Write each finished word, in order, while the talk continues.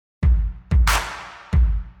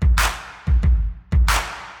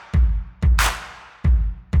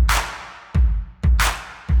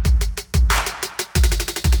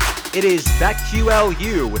It is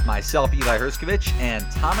BetQLU with myself, Eli Herskovich, and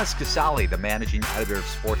Thomas Casale, the managing editor of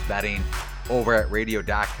sports betting over at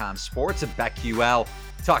radio.com sports and BetQL,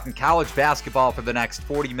 talking college basketball for the next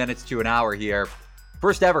 40 minutes to an hour here.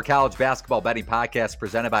 First ever college basketball betting podcast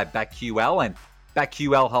presented by BetQL, and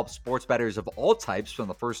BetQL helps sports bettors of all types, from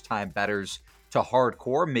the first-time bettors to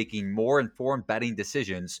hardcore, making more informed betting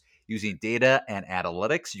decisions using data and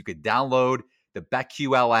analytics. You could download the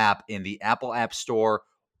BetQL app in the Apple App Store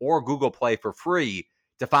or Google Play for free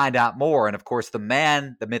to find out more. And of course, the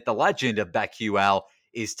man, the myth, the legend of BetQL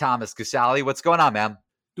is Thomas Casale. What's going on, man?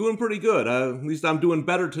 Doing pretty good. At least I'm doing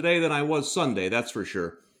better today than I was Sunday, that's for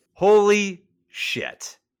sure. Holy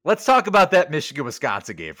shit. Let's talk about that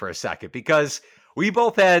Michigan-Wisconsin game for a second, because we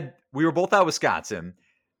were both at Wisconsin.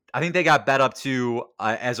 I think they got bet up to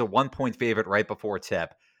as a 1-point favorite right before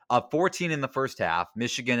tip. Up 14 in the first half.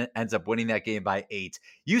 Michigan ends up winning that game by 8.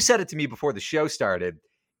 You said it to me before the show started.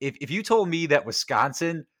 If you told me that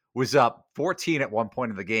Wisconsin was up 14 at one point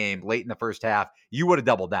in the game late in the first half, you would have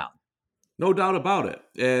doubled down. No doubt about it.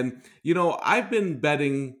 And, I've been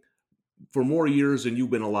betting for more years than you've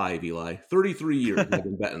been alive, Eli. 33 years I've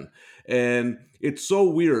been betting. And it's so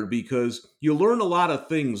weird because you learn a lot of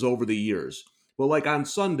things over the years. But like on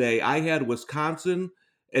Sunday, I had Wisconsin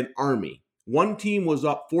and Army. One team was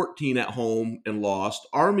up 14 at home and lost.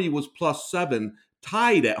 Army was +7,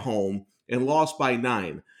 tied at home, and lost by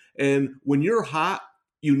 9. And when you're hot,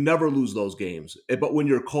 you never lose those games. But when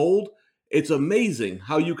you're cold, it's amazing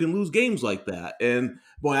how you can lose games like that. And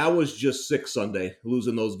boy, I was just sick Sunday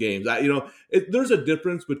losing those games. There's a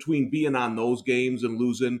difference between being on those games and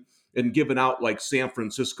losing and giving out like San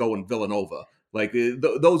Francisco and Villanova. Like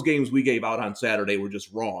those games we gave out on Saturday were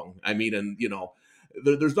just wrong. I mean, and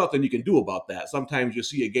there's nothing you can do about that. Sometimes you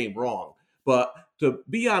see a game wrong. But to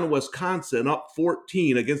be on Wisconsin up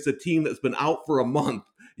 14 against a team that's been out for a month,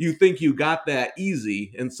 you think you got that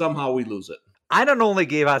easy, and somehow we lose it. I not only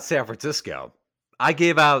gave out San Francisco, I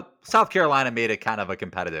gave out South Carolina, made it kind of a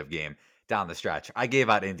competitive game down the stretch. I gave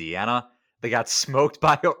out Indiana. They got smoked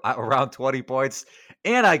by around 20 points.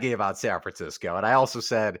 And I gave out San Francisco. And I also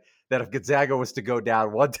said that if Gonzaga was to go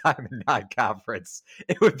down one time in non-conference,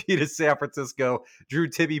 it would be to San Francisco. Drew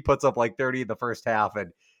Timme puts up like 30 in the first half,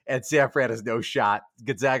 and San Fran has no shot.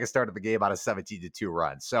 Gonzaga started the game on a 17-2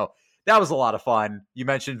 run. So that was a lot of fun. You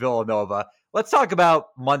mentioned Villanova. Let's talk about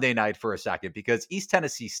Monday night for a second, because East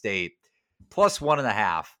Tennessee State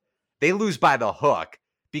 +1.5. They lose by the hook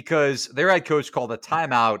because their head coach called a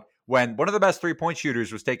timeout when one of the best three-point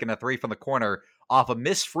shooters was taking a three from the corner off a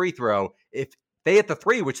missed free throw. If they hit the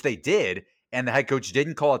three, which they did, and the head coach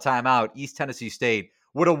didn't call a timeout, East Tennessee State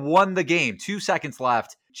would have won the game. 2 seconds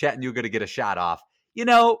left. Chattanooga to get a shot off.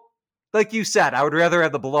 Like you said, I would rather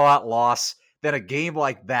have the blowout loss than a game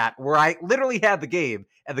like that where I literally had the game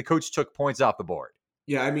and the coach took points off the board.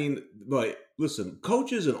 Yeah, I mean, but listen,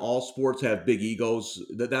 coaches in all sports have big egos.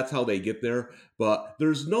 That's how they get there. But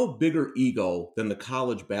there's no bigger ego than the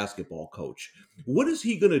college basketball coach. What is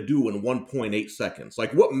he going to do in 1.8 seconds?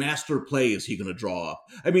 Like, what master play is he going to draw up?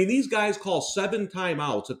 I mean, these guys call 7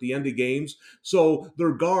 timeouts at the end of games so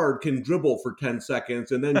their guard can dribble for 10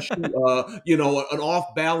 seconds and then shoot, an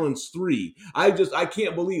off-balance three. I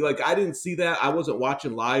can't believe, like, I didn't see that. I wasn't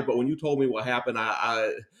watching live, but when you told me what happened,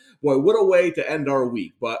 boy, what a way to end our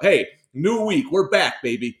week. But hey, new week. We're back,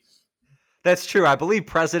 baby. That's true. I believe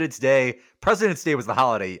President's Day was the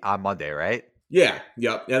holiday on Monday, right? Yeah,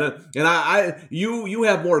 yep. And you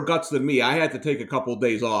have more guts than me. I had to take a couple of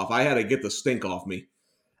days off. I had to get the stink off me.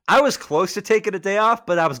 I was close to taking a day off,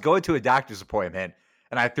 but I was going to a doctor's appointment,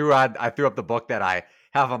 and I threw up the book that I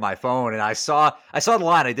have on my phone, and I saw the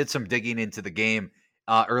line. I did some digging into the game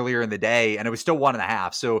earlier in the day, and it was still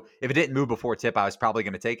 1.5. So if it didn't move before tip, I was probably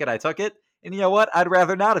going to take it. I took it. And you know what? I'd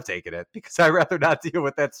rather not have taken it because I'd rather not deal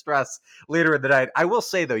with that stress later in the night. I will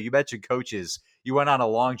say, though, you mentioned coaches. You went on a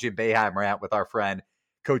long Jim Boeheim rant with our friend,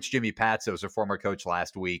 Coach Jimmy Patsos, a former coach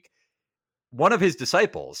last week. One of his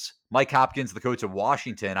disciples, Mike Hopkins, the coach of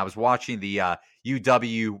Washington, I was watching the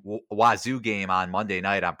UW Wazoo game on Monday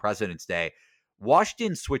night on President's Day.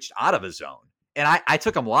 Washington switched out of a zone, and I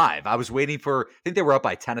took them live. I was waiting for, I think they were up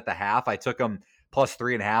by 10 at the half. I took them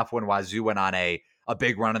 +3.5 when Wazoo went on a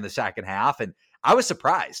big run in the second half, and I was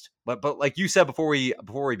surprised. But like you said before we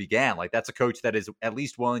began, like that's a coach that is at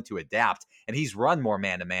least willing to adapt, and he's run more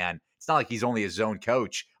man-to-man. It's not like he's only a zone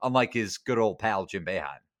coach, unlike his good old pal Jim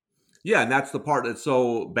Boeheim. Yeah, and that's the part that's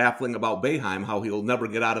so baffling about Boeheim, how he'll never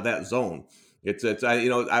get out of that zone.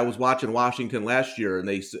 I was watching Washington last year,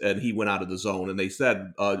 and he went out of the zone, and they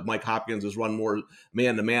said Mike Hopkins has run more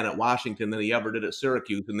man-to-man at Washington than he ever did at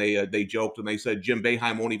Syracuse, and they joked and they said Jim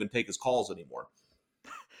Boeheim won't even take his calls anymore.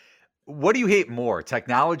 What do you hate more,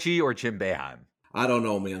 technology or Jim Boeheim? I don't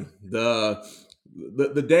know, man.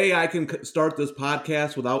 The day I can start this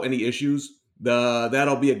podcast without any issues,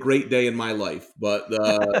 that'll be a great day in my life. But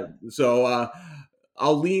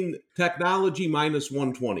I'll lean technology minus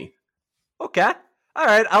 120. Okay. All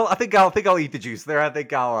right. I think I'll eat the juice there. I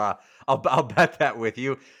think I'll bet that with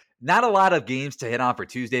you. Not a lot of games to hit on for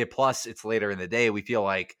Tuesday. Plus, it's later in the day. We feel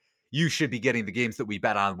like you should be getting the games that we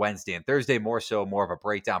bet on Wednesday and Thursday, more so, more of a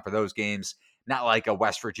breakdown for those games. Not like a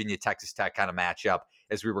West Virginia, Texas Tech kind of matchup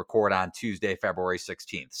as we record on Tuesday, February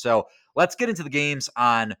 16th. So let's get into the games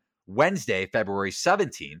on Wednesday, February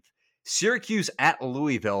 17th. Syracuse at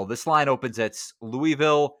Louisville. This line opens at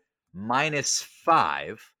Louisville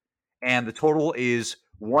 -5, and the total is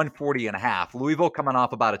 140.5. Louisville coming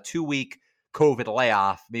off about a 2-week COVID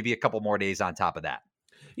layoff, maybe a couple more days on top of that.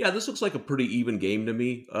 Yeah, this looks like a pretty even game to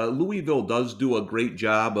me. Louisville does do a great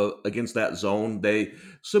job against that zone. They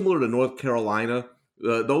similar to North Carolina.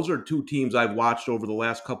 Those are two teams I've watched over the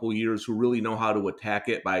last couple of years who really know how to attack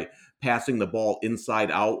it by passing the ball inside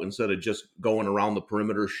out instead of just going around the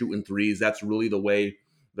perimeter shooting threes. That's really the way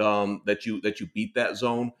that you beat that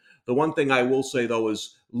zone. The one thing I will say though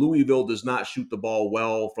is Louisville does not shoot the ball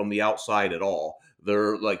well from the outside at all.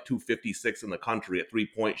 They're like 256 in the country at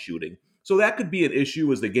 3-point shooting. So that could be an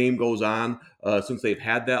issue as the game goes on, since they've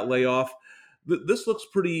had that layoff. This looks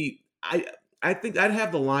pretty. I think I'd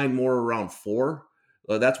have the line more around 4.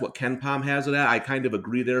 That's what KenPom has it at. I kind of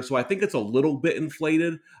agree there. So I think it's a little bit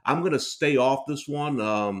inflated. I'm going to stay off this one.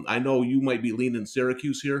 I know you might be leaning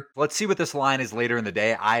Syracuse here. Let's see what this line is later in the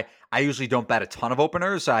day. I usually don't bet a ton of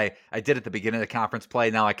openers. I did at the beginning of the conference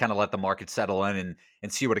play. Now I kind of let the market settle in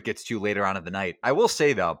and see what it gets to later on in the night. I will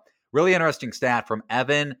say, though, really interesting stat from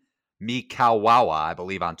Evan Mikawawa, I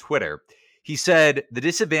believe, on Twitter. He said the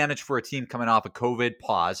disadvantage for a team coming off a COVID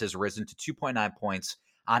pause has risen to 2.9 points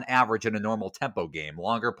on average in a normal tempo game.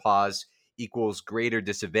 Longer pause equals greater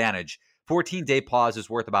disadvantage. 14-day pause is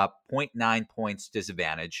worth about 0.9 points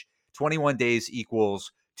disadvantage. 21 days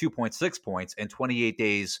equals 2.6 points, and 28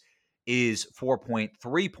 days is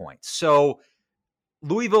 4.3 points. So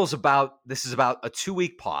Louisville's this is about a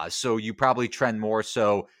 2-week pause. So you probably trend more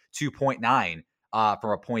so 2.9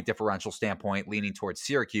 from a point differential standpoint, leaning towards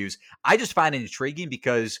Syracuse. I just find it intriguing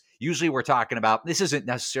because usually we're talking about, this isn't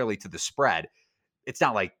necessarily to the spread. It's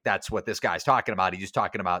not like that's what this guy's talking about. He's just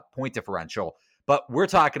talking about point differential. But we're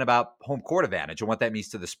talking about home court advantage and what that means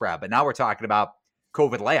to the spread. But now we're talking about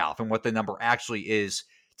COVID layoff and what the number actually is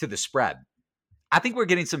to the spread. I think we're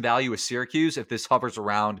getting some value with Syracuse if this hovers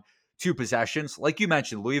around 2 possessions. Like you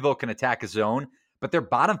mentioned, Louisville can attack a zone, but they're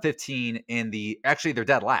bottom 15 they're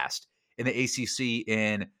dead last in the ACC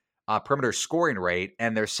in perimeter scoring rate,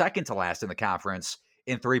 and they're second to last in the conference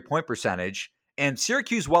in 3-point percentage. And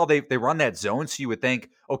Syracuse, while they run that zone, so you would think,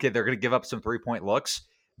 okay, they're going to give up some 3-point looks.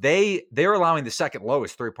 They're allowing the second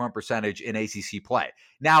lowest 3-point percentage in ACC play.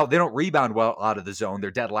 Now, they don't rebound well out of the zone. They're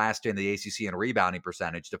dead last in the ACC in rebounding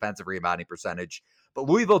percentage, defensive rebounding percentage. But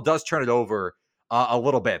Louisville does turn it over a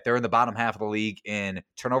little bit. They're in the bottom half of the league in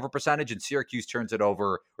turnover percentage, and Syracuse turns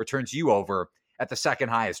you over at the second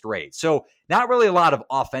highest rate. So not really a lot of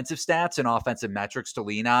offensive stats and offensive metrics to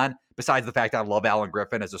lean on, besides the fact I love Alan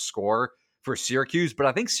Griffin as a scorer for Syracuse. But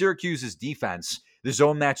I think Syracuse's defense, the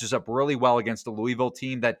zone matches up really well against the Louisville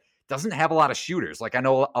team that doesn't have a lot of shooters. Like, I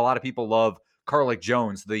know a lot of people love Carlik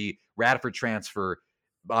Jones, the Radford transfer,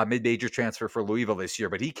 mid-major transfer for Louisville this year,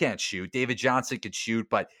 but he can't shoot. David Johnson could shoot,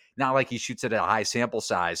 but not like he shoots at a high sample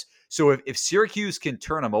size. So if Syracuse can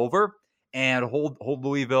turn them over and hold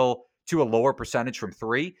Louisville to a lower percentage from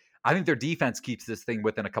 3, I think their defense keeps this thing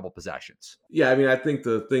within a couple possessions. Yeah, I mean, I think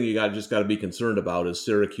the thing you got to be concerned about is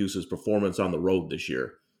Syracuse's performance on the road this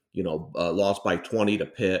year. Lost by 20 to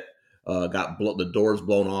Pitt, got the doors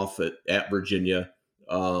blown off at Virginia,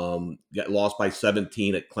 got lost by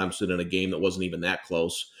 17 at Clemson in a game that wasn't even that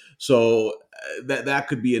close. So that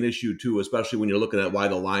could be an issue too, especially when you're looking at why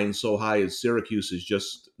the line's so high. Is Syracuse has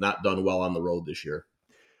just not done well on the road this year.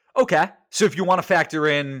 Okay, so if you want to factor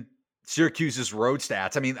in Syracuse's road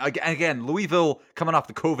stats, I mean, again, Louisville coming off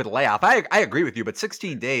the COVID layoff, I agree with you, but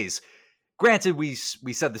 16 days. Granted, we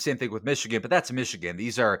said the same thing with Michigan, but that's Michigan.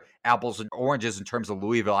 These are apples and oranges in terms of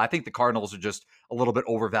Louisville. I think the Cardinals are just a little bit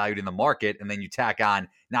overvalued in the market, and then you tack on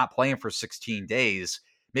not playing for 16 days.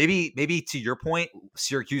 Maybe to your point,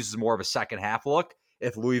 Syracuse is more of a second half look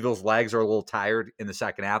if Louisville's legs are a little tired in the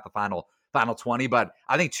second half, the final 20. But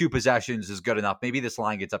I think 2 possessions is good enough. Maybe this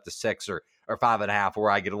line gets up to 6 or 5.5, where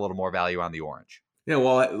I get a little more value on the orange. Yeah,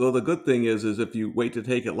 well, the good thing is if you wait to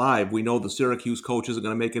take it live, we know the Syracuse coach isn't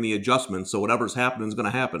going to make any adjustments, so whatever's happening is going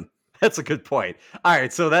to happen. That's a good point. All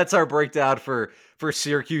right, so that's our breakdown for for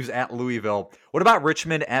Syracuse at Louisville. What about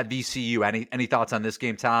Richmond at VCU? Any thoughts on this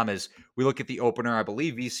game, Tom? As we look at the opener, I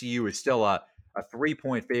believe VCU is still a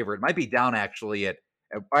 3-point favorite. It might be down actually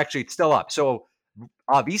actually it's still up. So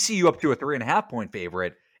VCU up to a 3.5-point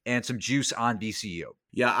favorite and some juice on VCU.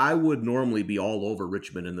 Yeah, I would normally be all over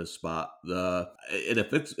Richmond in this spot. And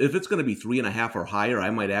if it's going to be 3.5 or higher,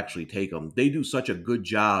 I might actually take them. They do such a good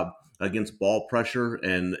job against ball pressure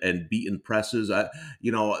and beating presses.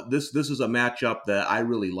 This is a matchup that I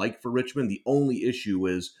really like for Richmond. The only issue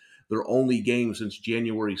is their only game since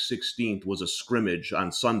January 16th was a scrimmage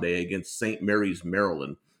on Sunday against St. Mary's,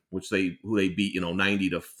 Maryland, who they beat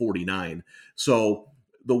 90-49. So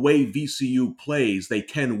the way VCU plays, they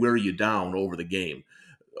can wear you down over the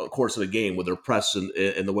course of the game with their press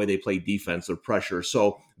and the way they play defense, their pressure.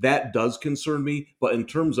 So that does concern me. But in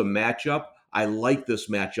terms of matchup, I like this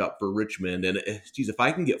matchup for Richmond. And if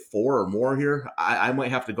I can get 4 or more here, I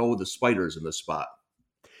might have to go with the Spiders in this spot.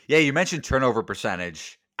 Yeah, you mentioned turnover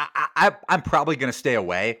percentage. I'm probably going to stay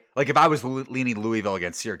away. Like if I was leaning Louisville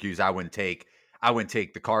against Syracuse, I wouldn't take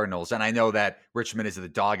the Cardinals. And I know that Richmond is the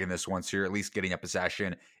dog in this one, so you're at least getting a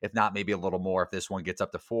possession, if not maybe a little more if this one gets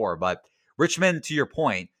up to 4. But Richmond, to your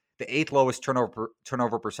point, the 8th lowest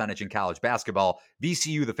turnover percentage in college basketball.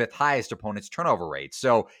 VCU, the 5th highest opponent's turnover rate.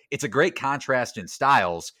 So it's a great contrast in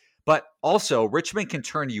styles, but also Richmond can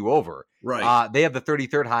turn you over. Right. They have the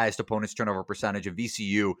 33rd highest opponent's turnover percentage, and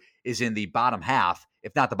VCU is in the bottom half,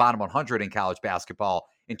 if not the bottom 100 in college basketball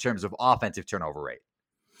in terms of offensive turnover rate.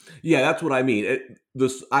 Yeah, that's what I mean.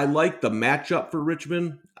 I like the matchup for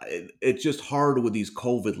Richmond. It's just hard with these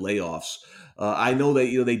COVID layoffs. I know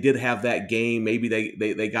that they did have that game. Maybe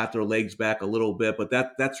they got their legs back a little bit, but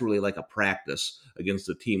that's really like a practice against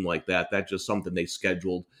a team like that. That's just something they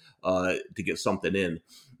scheduled to get something in.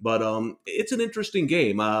 But it's an interesting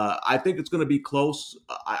game. I think it's going to be close.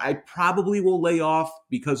 I probably will lay off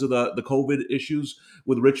because of the COVID issues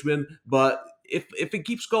with Richmond. But if it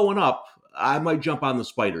keeps going up, I might jump on the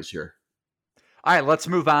Spiders here. All right, let's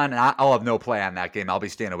move on. I'll have no play on that game. I'll be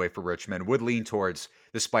staying away from Richmond. Would lean towards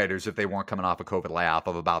the Spiders if they weren't coming off a COVID layoff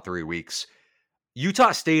of about 3 weeks.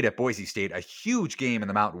 Utah State at Boise State, a huge game in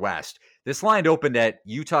the Mountain West. This line opened at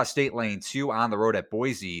Utah State lane 2 on the road at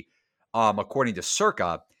Boise, according to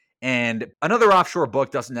Circa. And another offshore book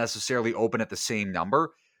doesn't necessarily open at the same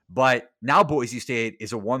number, but now Boise State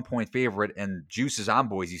is a 1-point favorite and juice is on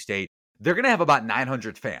Boise State. They're going to have about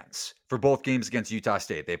 900 fans for both games against Utah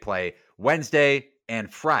State. They play Wednesday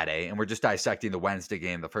and Friday, and we're just dissecting the Wednesday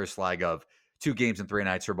game, the first leg of 2 games and 3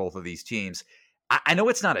 nights for both of these teams. I know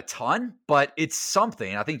it's not a ton, but it's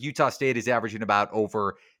something. I think Utah State is averaging about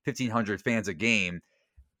over 1,500 fans a game.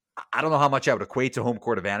 I don't know how much I would equate to home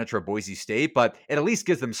court advantage for Boise State, but it at least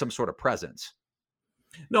gives them some sort of presence.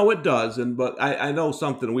 No, it does. But I know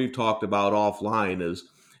something we've talked about offline is,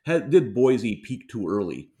 did Boise peak too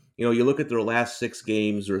early? You look at their last 6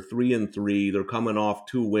 games, they're 3-3. They're coming off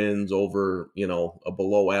 2 wins over, a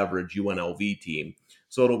below average UNLV team.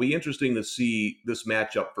 So it'll be interesting to see this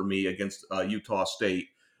matchup for me against Utah State,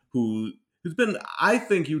 I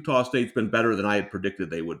think Utah State's been better than I had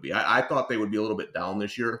predicted they would be. I thought they would be a little bit down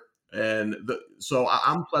this year. So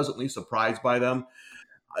I'm pleasantly surprised by them.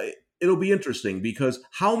 It'll be interesting because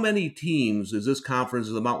how many teams is this conference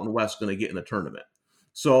of the Mountain West going to get in the tournament?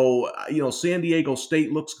 So, San Diego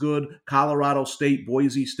State looks good. Colorado State,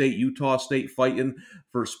 Boise State, Utah State fighting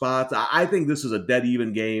for spots. I think this is a dead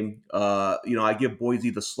even game. I give Boise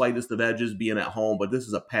the slightest of edges being at home, but this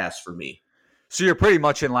is a pass for me. So you're pretty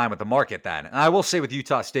much in line with the market then. And I will say with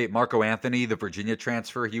Utah State, Marco Anthony, the Virginia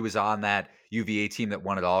transfer, he was on that UVA team that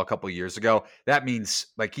won it all a couple of years ago. That means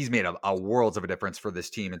he's made a world of a difference for this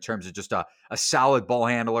team in terms of just a solid ball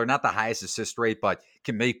handler, not the highest assist rate, but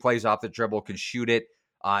can make plays off the dribble, can shoot it.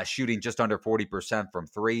 Shooting just under 40% from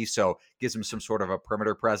 3, so gives him some sort of a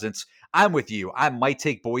perimeter presence. I'm with you. I might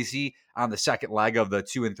take Boise on the second leg of the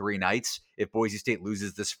 2 and 3 nights if Boise State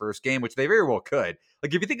loses this first game, which they very well could.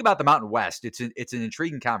 Like if you think about the Mountain West, it's an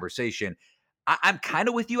intriguing conversation. I'm kind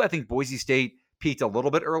of with you. I think Boise State peaked a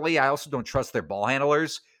little bit early. I also don't trust their ball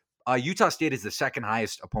handlers. Utah State is the second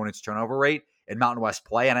highest opponent's turnover rate in Mountain West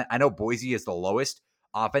play, and I know Boise is the lowest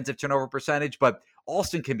offensive turnover percentage, but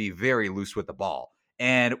Alston can be very loose with the ball.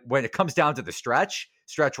 And when it comes down to the stretch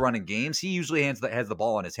running games, he usually has the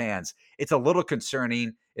ball in his hands. It's a little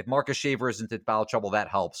concerning. If Marcus Shaver isn't in foul trouble, that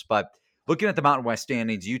helps. But looking at the Mountain West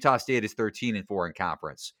standings, Utah State is 13-4 in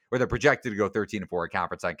conference, or they're projected to go 13-4 in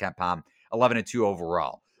conference on KenPom, 11-2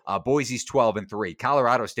 overall. Boise's 12-3.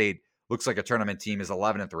 Colorado State looks like a tournament team, is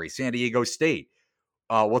 11-3. San Diego State,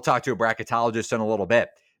 we'll talk to a bracketologist in a little bit.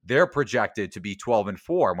 They're projected to be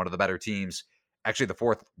 12-4, one of the better teams actually the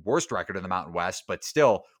fourth worst record in the Mountain West, but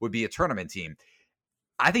still would be a tournament team.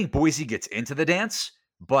 I think Boise gets into the dance,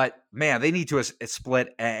 but man, they need to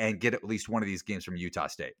split and get at least one of these games from Utah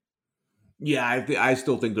State. Yeah, I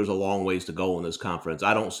still think there's a long ways to go in this conference.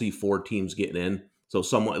 I don't see 4 teams getting in, so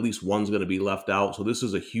at least one's going to be left out. So this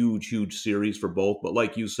is a huge, huge series for both. But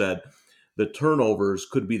like you said, the turnovers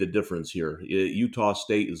could be the difference here. Utah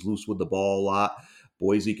State is loose with the ball a lot.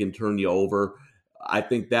 Boise can turn you over. I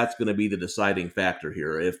think that's going to be the deciding factor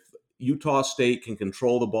here. If Utah State can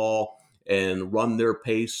control the ball and run their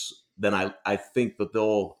pace, then I think that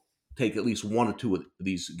they'll take at least 1 or 2 of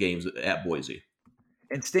these games at Boise.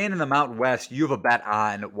 And staying in the Mountain West, you have a bet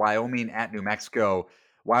on Wyoming at New Mexico.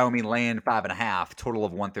 Wyoming laying 5.5, total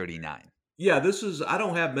of 139. Yeah, I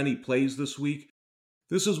don't have many plays this week.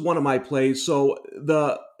 This is one of my plays. So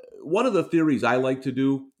one of the theories I like to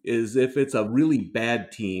do is if it's a really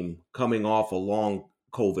bad team coming off a long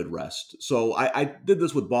COVID rest. So I did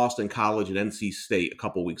this with Boston College and NC State a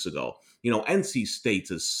couple weeks ago. NC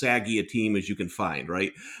State's as saggy a team as you can find,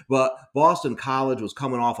 right? But Boston College was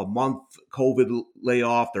coming off a month COVID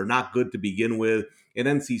layoff. They're not good to begin with. And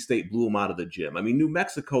NC State blew them out of the gym. I mean, New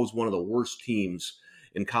Mexico is one of the worst teams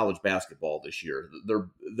in college basketball this year.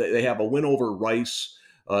 They have a win over Rice,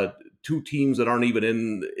 2 teams that aren't even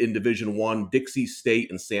in Division I, Dixie State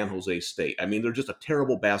and San Jose State. I mean, they're just a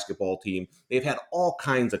terrible basketball team. They've had all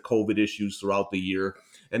kinds of COVID issues throughout the year,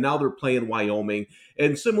 and now they're playing Wyoming.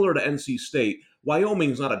 And similar to NC State,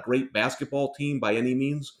 Wyoming's not a great basketball team by any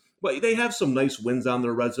means, but they have some nice wins on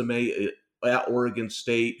their resume. At Oregon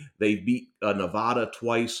State, they beat Nevada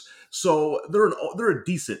twice. So they're a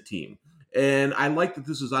decent team. And I like that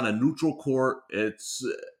this is on a neutral court. It's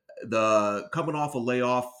coming off a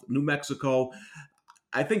layoff, New Mexico.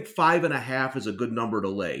 I think 5.5 is a good number to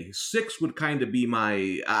lay. 6 would kind of be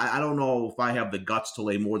I don't know if I have the guts to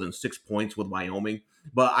lay more than 6 points with Wyoming,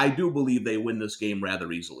 but I do believe they win this game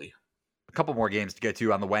rather easily. A couple more games to get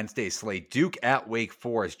to on the Wednesday slate. Duke at Wake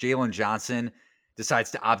Forest. Jalen Johnson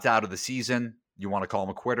decides to opt out of the season. You want to call him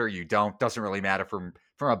a quitter? You don't. Doesn't really matter from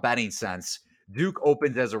a betting sense. Duke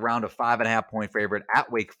opens as around a 5.5 point favorite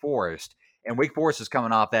at Wake Forest. And Wake Forest is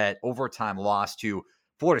coming off that overtime loss to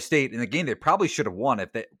Florida State in a game they probably should have won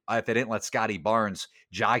if they didn't let Scotty Barnes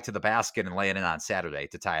jog to the basket and lay it in on Saturday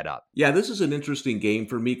to tie it up. Yeah, this is an interesting game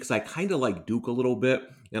for me because I kind of like Duke a little bit,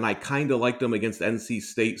 and I kind of liked them against NC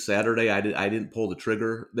State Saturday. I didn't pull the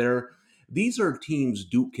trigger there. These are teams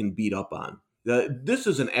Duke can beat up on. This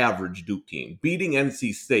is an average Duke team. Beating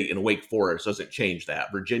NC State and Wake Forest doesn't change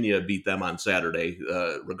that. Virginia beat them on Saturday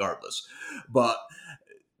regardless. But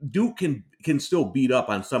Duke can still beat up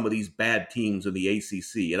on some of these bad teams in the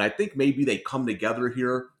ACC. And I think maybe they come together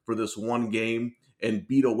here for this one game and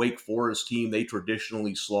beat a Wake Forest team they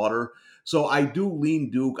traditionally slaughter. So I do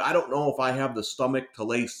lean Duke. I don't know if I have the stomach to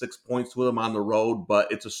lay 6 points with them on the road,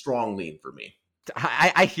 but it's a strong lean for me.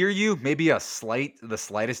 I hear you. Maybe the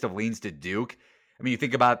slightest of leans to Duke. I mean, you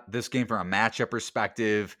think about this game from a matchup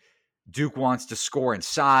perspective. Duke wants to score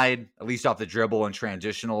inside, at least off the dribble and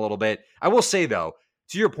transition a little bit. I will say, though,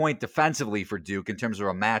 to your point, defensively for Duke in terms of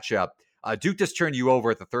a matchup, Duke just turned you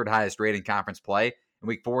over at the 3rd highest rate in conference play, and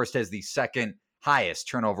Wake Forest has the 2nd highest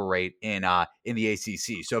turnover rate in the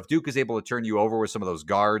ACC. So if Duke is able to turn you over with some of those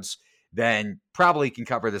guards, then probably can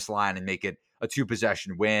cover this line and make it a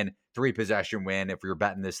 2-possession win, 3-possession win if you're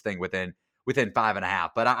betting this thing within 5.5.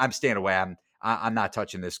 But I'm staying away. I'm not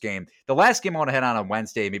touching this game. The last game I want to head on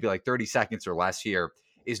Wednesday, maybe like 30 seconds or less here,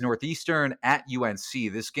 is Northeastern at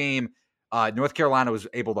UNC. This game, North Carolina was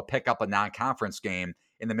able to pick up a non-conference game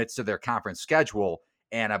in the midst of their conference schedule,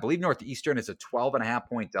 and I believe Northeastern is a 12.5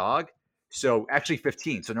 point dog. So actually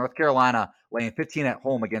 15. So North Carolina laying 15 at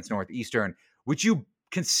home against Northeastern. Would you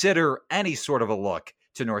consider any sort of a look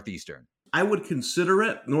to Northeastern? I would consider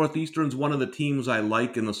it. Northeastern's one of the teams I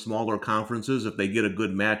like in the smaller conferences if they get a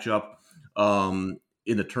good matchup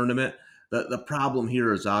in the tournament. The problem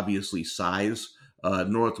here is obviously size.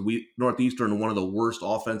 Northeastern, one of the worst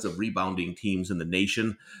offensive rebounding teams in the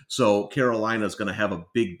nation. So Carolina is going to have a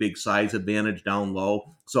big size advantage down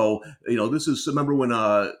low. So, remember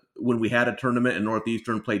when we had a tournament and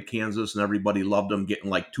Northeastern played Kansas and everybody loved them getting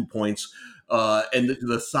like 2 points. And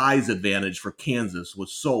the size advantage for Kansas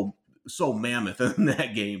was so mammoth in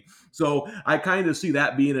that game. So I kind of see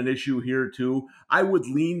that being an issue here too. I would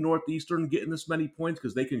lean Northeastern getting this many points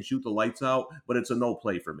because they can shoot the lights out, but it's a no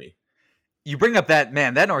play for me. You bring up that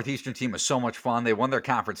Northeastern team was so much fun. They won their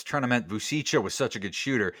conference tournament. Vucic was such a good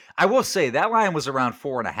shooter. I will say that line was around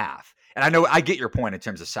 4.5. And I know I get your point in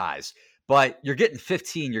terms of size, but you're getting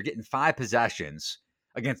 15, you're getting 5 possessions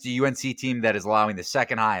against a UNC team that is allowing the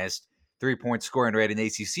 2nd highest 3-point scoring rate in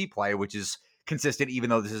ACC play, which is consistent, even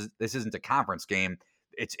though this isn't a conference game.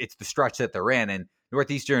 It's the stretch that they're in, and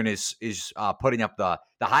Northeastern is putting up the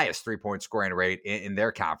highest 3-point scoring rate in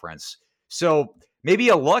their conference. So maybe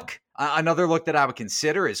a look. Another look that I would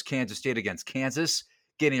consider is Kansas State against Kansas,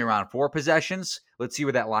 getting around 4 possessions. Let's see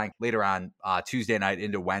what that line later on Tuesday night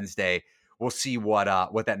into Wednesday. We'll see what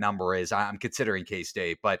that number is. I'm considering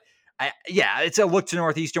K-State, but it's a look to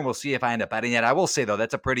Northeastern. We'll see if I end up betting it. I will say, though,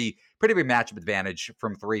 that's a pretty big matchup advantage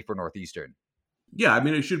from 3 for Northeastern. Yeah, I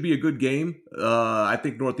mean, it should be a good game. I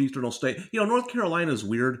think Northeastern will stay. North Carolina is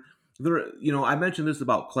weird. I mentioned this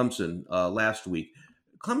about Clemson last week.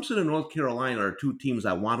 Clemson and North Carolina are 2 teams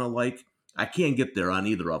I want to like. I can't get there on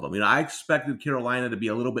either of them. I expected Carolina to be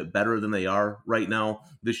a little bit better than they are right now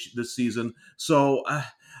this season. So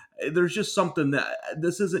there's just something that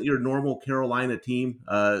this isn't your normal Carolina team.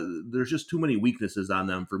 There's just too many weaknesses on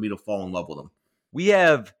them for me to fall in love with them. We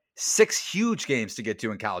have 6 huge games to get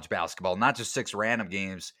to in college basketball, not just 6 random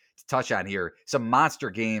games to touch on here. Some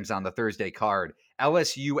monster games on the Thursday card.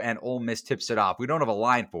 LSU and Ole Miss tips it off. We don't have a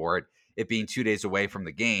line for it being 2 days away from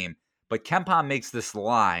the game. But KenPom makes this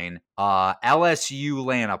line, LSU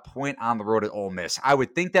laying a point on the road at Ole Miss. I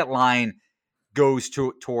would think that line goes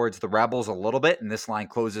towards the Rebels a little bit, and this line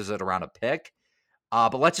closes at around a pick.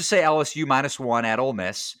 But let's just say LSU -1 at Ole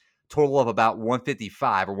Miss, total of about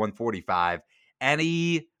 155 or 145.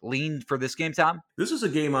 Any lean for this game, Tom? This is a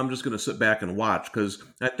game I'm just going to sit back and watch because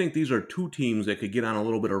I think these are 2 teams that could get on a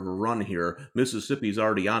little bit of a run here. Mississippi's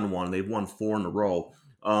already on one. They've won 4 in a row.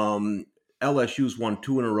 LSU's won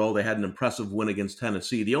 2 in a row. They had an impressive win against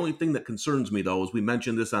Tennessee. The only thing that concerns me, though, is we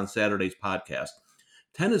mentioned this on Saturday's podcast.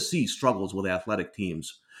 Tennessee struggles with athletic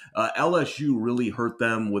teams. LSU really hurt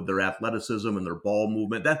them with their athleticism and their ball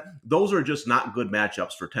movement. Those are just not good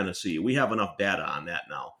matchups for Tennessee. We have enough data on that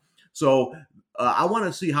now. So I want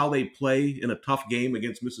to see how they play in a tough game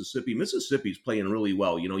against Mississippi. Mississippi's playing really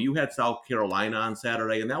well. You had South Carolina on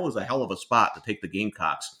Saturday, and that was a hell of a spot to take the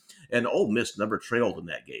Gamecocks. And Ole Miss never trailed in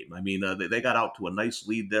that game. I mean, they got out to a nice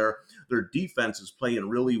lead there. Their defense is playing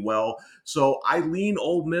really well. So I lean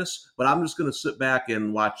Ole Miss, but I'm just going to sit back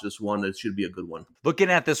and watch this one. It should be a good one. Looking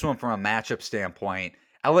at this one from a matchup standpoint,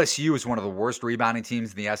 LSU is one of the worst rebounding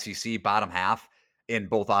teams in the SEC, bottom half in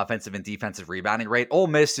both offensive and defensive rebounding rate. Ole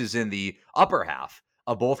Miss is in the upper half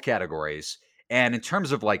of both categories. And in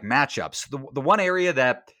terms of like matchups, the one area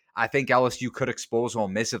that I think LSU could expose Ole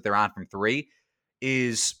Miss if they're on from 3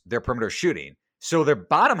 is their perimeter shooting. So they're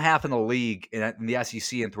bottom half in the league in the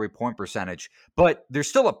SEC in 3-point percentage, but they're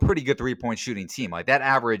still a pretty good 3-point shooting team. Like that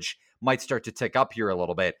average might start to tick up here a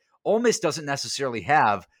little bit. Ole Miss doesn't necessarily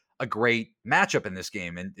have a great matchup in this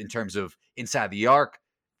game in terms of inside the arc,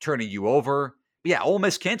 turning you over. Yeah, Ole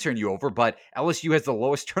Miss can turn you over, but LSU has the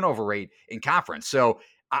lowest turnover rate in conference. So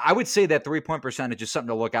I would say that 3-point percentage is something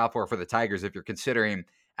to look out for the Tigers if you're considering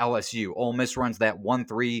LSU. Ole Miss runs that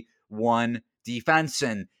 1-3-1 defense,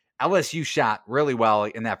 and LSU shot really well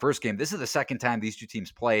in that first game. This is the second time these 2 teams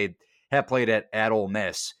have played at Ole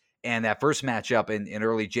Miss. And that first matchup in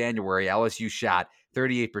early January, LSU shot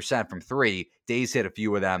 38% from 3. Days hit a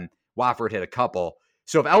few of them. Wofford hit a couple.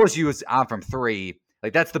 So if LSU is on from 3,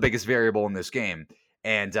 like that's the biggest variable in this game.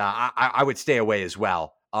 And I would stay away as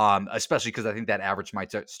well, especially because I think that average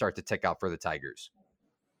might start to tick up for the Tigers.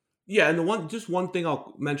 Yeah, and one thing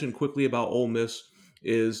I'll mention quickly about Ole Miss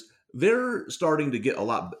is they're starting to get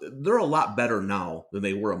they're a lot better now than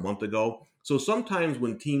they were a month ago. So sometimes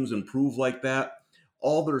when teams improve like that,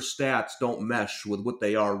 all their stats don't mesh with what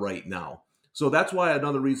they are right now. So that's why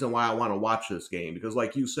another reason why I want to watch this game, because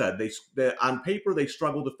like you said, they on paper, they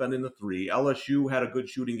struggle defending the 3. LSU had a good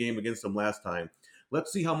shooting game against them last time.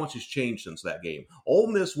 Let's see how much has changed since that game. Ole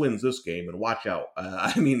Miss wins this game, and watch out.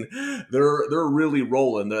 I mean, they're really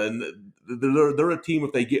rolling, and they're a team,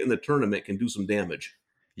 if they get in the tournament, can do some damage.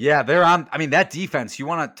 Yeah, they're on. I mean, that defense, you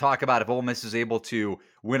want to talk about if Ole Miss is able to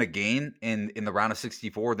win a game in the round of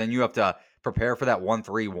 64, then you have to prepare for that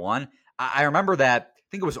 1-3-1. I remember that, I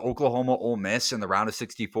think it was Oklahoma Ole Miss in the round of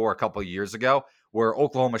 64 a couple of years ago, where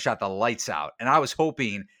Oklahoma shot the lights out. And I was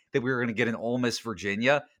hoping that we were going to get an Ole Miss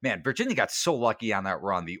Virginia. Man, Virginia got so lucky on that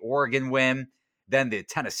run. The Oregon win, then the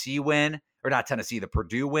Tennessee win, or not Tennessee, the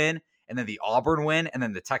Purdue win, and then the Auburn win, and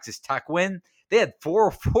then the Texas Tech win. They had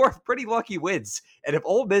four pretty lucky wins. And if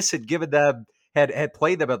Ole Miss had given them, had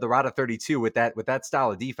played them at the round of 32 with that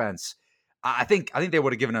style of defense, I think they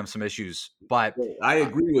would have given them some issues. But I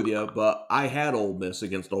agree with you, but I had Ole Miss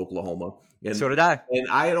against Oklahoma. And so did I. And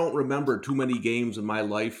I don't remember too many games in my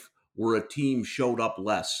life where a team showed up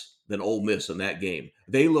less than Ole Miss in that game.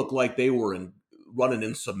 They looked like they were running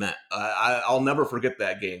in cement. I'll never forget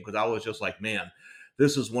that game because I was just like, man,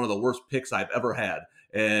 this is one of the worst picks I've ever had.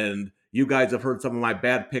 And You guys have heard some of my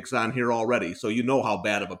bad picks on here already, so you know how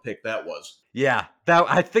bad of a pick that was. Yeah, that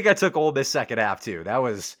I think I took Ole Miss second half too. That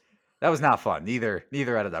was not fun. Neither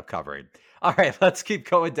ended up covering. All right, let's keep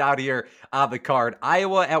going down here on the card.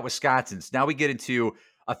 Iowa at Wisconsin. So now we get into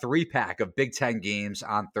a 3-pack of Big Ten games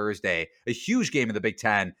on Thursday. A huge game in the Big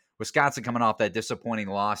Ten. Wisconsin coming off that disappointing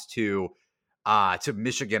loss to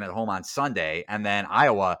Michigan at home on Sunday, and then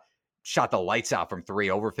Iowa shot the lights out from three,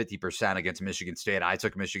 over 50% against Michigan State. I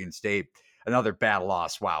took Michigan State. Another bad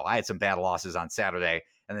loss. Wow, I had some bad losses on Saturday,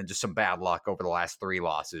 and then just some bad luck over the last 3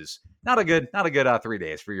 losses. Not a good 3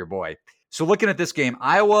 days for your boy. So looking at this game,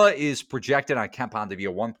 Iowa is projected on KenPom to be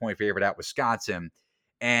a 1-point favorite at Wisconsin.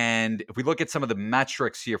 And if we look at some of the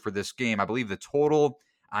metrics here for this game, I believe the total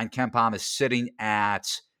on KenPom is sitting at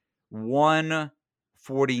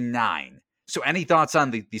 149. So any thoughts on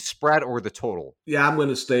the spread or the total? Yeah, I'm going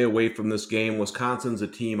to stay away from this game. Wisconsin's a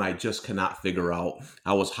team I just cannot figure out.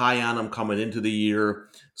 I was high on them coming into the year.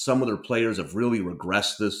 Some of their players have really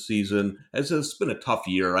regressed this season. It's been a tough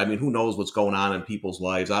year. I mean, who knows what's going on in people's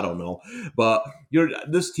lives? I don't know. But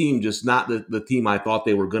this team just not the team I thought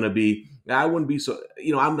they were going to be. I wouldn't be so.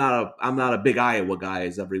 I'm not a big Iowa guy,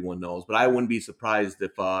 as everyone knows, but I wouldn't be surprised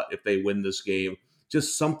if they win this game.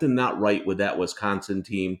 Just something not right with that Wisconsin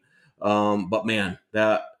team. But man,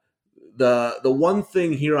 the one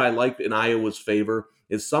thing here I like in Iowa's favor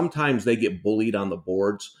is sometimes they get bullied on the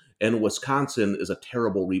boards, and Wisconsin is a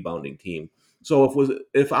terrible rebounding team. So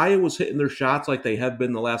if Iowa's hitting their shots like they have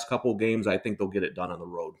been the last couple of games, I think they'll get it done on the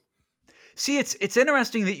road. See, it's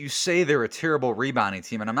interesting that you say they're a terrible rebounding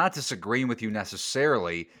team, and I'm not disagreeing with you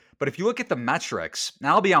necessarily. But if you look at the metrics,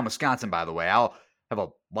 now I'll be on Wisconsin, by the way. I'll have a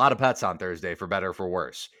lot of bets on Thursday, for better or for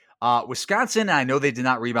worse. Wisconsin, I know they did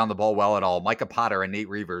not rebound the ball well at all. Micah Potter and Nate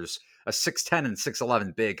Reavers, a 6'10 and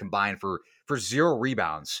 6'11 big, combined for 0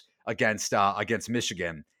 rebounds against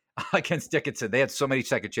Michigan. Against Dickinson, they had so many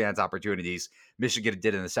second chance opportunities. Michigan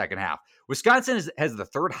did in the second half. Wisconsin has the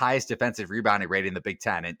 3rd highest defensive rebounding rate in the Big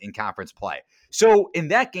Ten in conference play. So in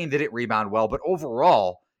that game, they didn't rebound well, but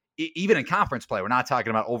overall, even in conference play, we're not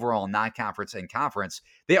talking about overall non-conference and conference,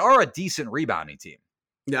 they are a decent rebounding team.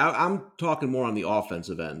 Yeah, I'm talking more on the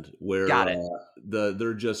offensive end, where Got it.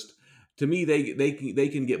 They're just, to me, they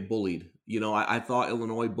can get bullied. I thought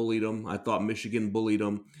Illinois bullied them. I thought Michigan bullied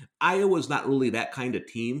them. Iowa's not really that kind of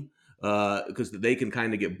team because they can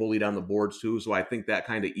kind of get bullied on the boards too. So I think that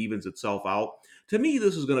kind of evens itself out. To me,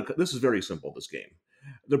 this is very simple. This game,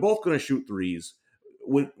 they're both going to shoot threes.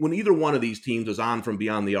 When either one of these teams is on from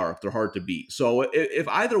beyond the arc, they're hard to beat. So if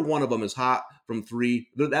either one of them is hot from three,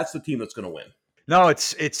 that's the team that's going to win. No,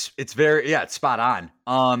 it's spot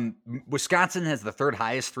on. Wisconsin has the 3rd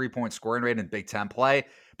highest 3-point scoring rate in Big Ten play,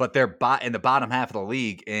 but they're in the bottom half of the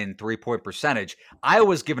league in 3-point percentage.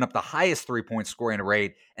 Iowa's given up the highest 3-point scoring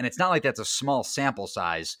rate, and it's not like that's a small sample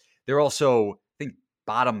size. They're also, I think,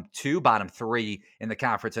 bottom 3 in the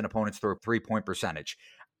conference in opponents' 3-point percentage.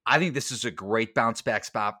 I think this is a great bounce back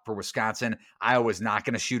spot for Wisconsin. Iowa's not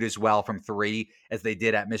going to shoot as well from 3 as they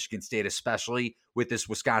did at Michigan State, especially with this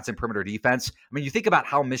Wisconsin perimeter defense. I mean, you think about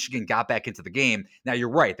how Michigan got back into the game. Now, you're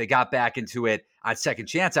right. They got back into it on second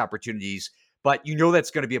chance opportunities, but that's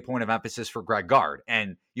going to be a point of emphasis for Greg Gard.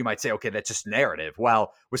 And you might say, okay, that's just narrative.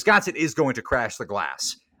 Well, Wisconsin is going to crash the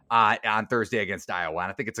glass on Thursday against Iowa.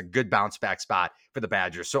 And I think it's a good bounce back spot for the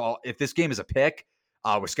Badgers. So if this game is a pick,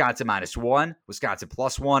 Wisconsin -1, Wisconsin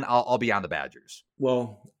 +1. I'll be on the Badgers.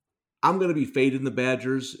 Well, I'm going to be fading the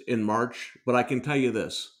Badgers in March, but I can tell you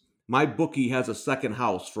this. My bookie has a second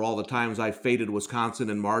house for all the times I faded Wisconsin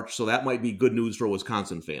in March, so that might be good news for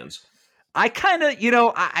Wisconsin fans. I kind of,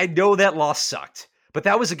 I know that loss sucked, but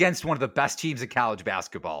that was against one of the best teams in college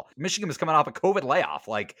basketball. Michigan was coming off a COVID layoff.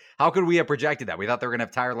 Like, how could we have projected that? We thought they were going to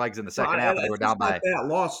have tired legs in the second half. And they were down by that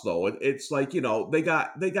loss, though. It's like, they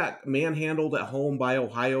got manhandled at home by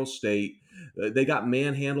Ohio State. They got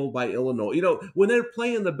manhandled by Illinois. When they're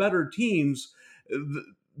playing the better teams,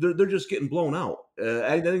 they're just getting blown out.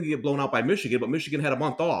 I didn't get blown out by Michigan, but Michigan had a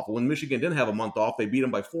month off. When Michigan didn't have a month off, they beat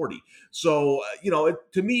them by 40. So,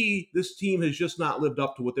 to me, this team has just not lived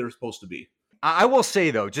up to what they were supposed to be. I will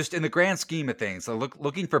say, though, just in the grand scheme of things,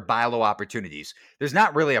 looking for buy low opportunities, there's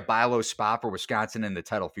not really a buy low spot for Wisconsin in the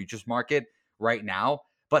title futures market right now,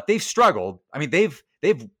 but they've struggled. I mean, they've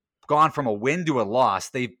gone from a win to a loss.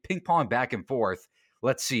 They've ping-ponged back and forth,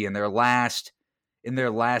 let's see, in their last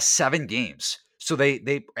 7 games. So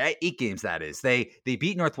they 8 games, that is. They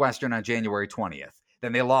beat Northwestern on January 20th.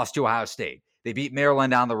 Then they lost to Ohio State. They beat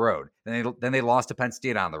Maryland on the road. Then they lost to Penn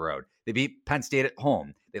State on the road. They beat Penn State at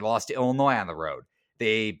home. They lost to Illinois on the road.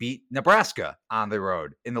 They beat Nebraska on the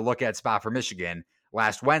road in the look-at spot for Michigan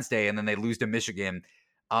last Wednesday, and then they lose to Michigan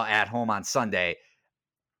at home on Sunday.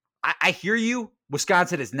 I hear you.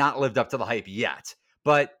 Wisconsin has not lived up to the hype yet,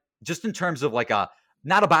 but just in terms of like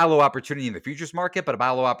not a buy low opportunity in the futures market, but a buy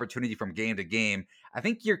low opportunity from game to game, I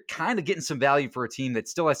think you're kind of getting some value for a team that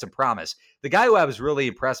still has some promise. The guy who I was really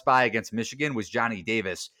impressed by against Michigan was Johnny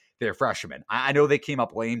Davis, their freshman. I know they came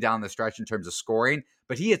up lame down the stretch in terms of scoring,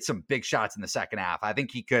 but he had some big shots in the second half. I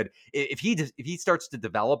think he could, if he starts to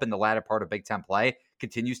develop in the latter part of Big Ten play,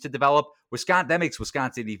 continues to develop, that makes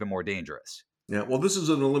Wisconsin even more dangerous. Yeah, well, this is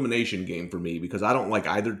an elimination game for me because I don't like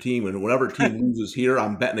either team, and whatever team loses here,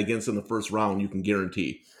 I'm betting against in the first round. You can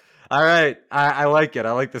guarantee. All right, I like it.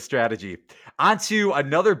 I like the strategy. On to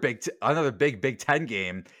another big Big Ten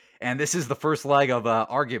game, and this is the first leg of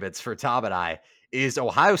arguments for Tom and I. Is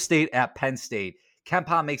Ohio State at Penn State?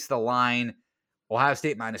 KenPom makes the line Ohio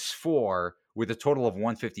State -4 with a total of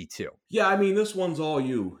 152. Yeah, I mean this one's all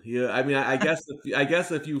you. Yeah, I mean I guess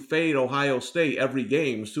if you fade Ohio State every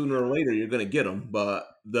game, sooner or later you're going to get them. But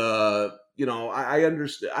I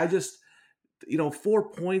understand. I just 4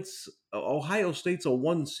 points. Ohio State's a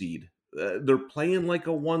 1 seed. They're playing like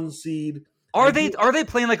a 1 seed. Are they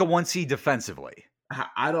playing like a 1 seed defensively?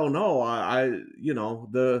 I don't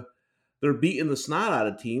know. They're beating the snot out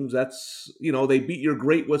of teams. That's, they beat your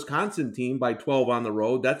great Wisconsin team by 12 on the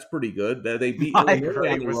road. That's pretty good. They beat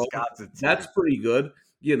Illinois on the road. That's pretty good.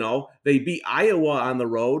 They beat Iowa on the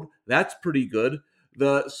road. That's pretty good.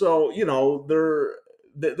 They're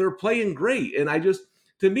playing great. And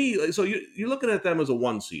to me, so you're looking at them as a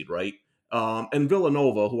 1 seed, right? And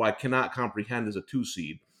Villanova, who I cannot comprehend as a 2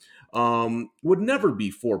 seed. Would never be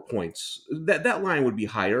 4 points. That line would be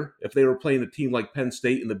higher if they were playing a team like Penn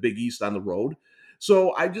State in the Big East on the road.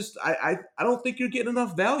 So I don't think you're getting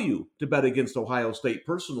enough value to bet against Ohio State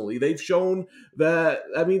personally. They've shown that,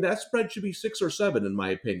 that spread should be 6 or 7 in my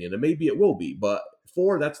opinion, and maybe it will be, but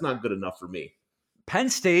 4, that's not good enough for me. Penn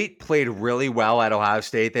State played really well at Ohio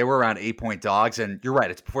State. They were around 8-point dogs, and you're right,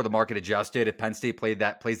 it's before the market adjusted. If Penn State plays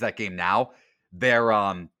that game now, they're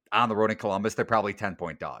on the road in Columbus, they're probably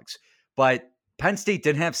 10-point dogs. But Penn State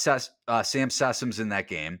didn't have Sam Sessoms in that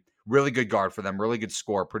game. Really good guard for them, really good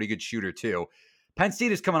scorer, pretty good shooter too. Penn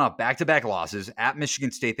State is coming off back-to-back losses at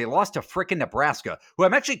Michigan State. They lost to frickin' Nebraska, who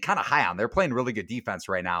I'm actually kind of high on. They're playing really good defense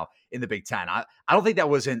right now in the Big Ten. I don't think that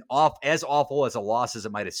was as awful as a loss as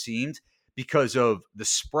it might have seemed because of the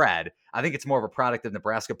spread. I think it's more of a product of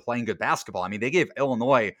Nebraska playing good basketball. I mean, they gave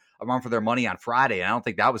Illinois a run for their money on Friday, and I don't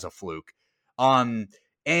think that was a fluke.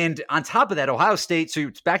 And on top of that, Ohio State, so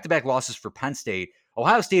it's back-to-back losses for Penn State.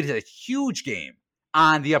 Ohio State has a huge game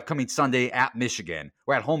on the upcoming Sunday at Michigan,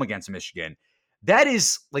 or at home against Michigan. That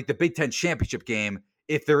is like the Big Ten championship game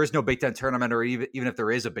if there is no Big Ten tournament, or even if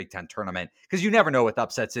there is a Big Ten tournament, because you never know with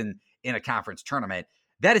upsets in a conference tournament.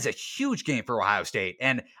 That is a huge game for Ohio State.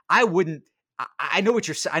 And I know what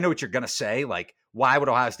you're going to say. Like, why would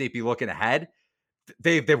Ohio State be looking ahead?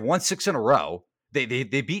 They've won 6 in a row.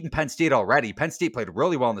 They've beaten Penn State already. Penn State played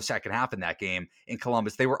really well in the second half in that game in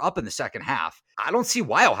Columbus. They were up in the second half. I don't see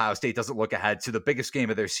why Ohio State doesn't look ahead to the biggest game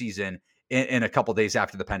of their season in a couple days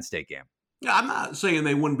after the Penn State game. Yeah, I'm not saying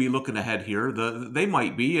they wouldn't be looking ahead here. They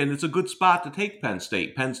might be, and it's a good spot to take Penn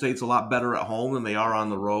State. Penn State's a lot better at home than they are on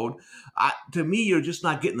the road. To me, you're just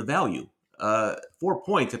not getting the value. 4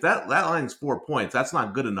 points. If that line's 4 points, that's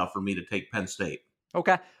not good enough for me to take Penn State.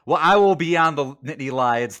 Okay. Well, I will be on the Nittany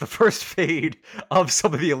Lions, the first fade of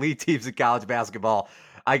some of the elite teams in college basketball.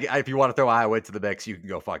 If you want to throw Iowa into the mix, you can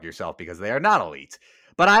go fuck yourself because they are not elite.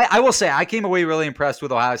 But I will say I came away really impressed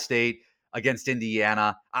with Ohio State against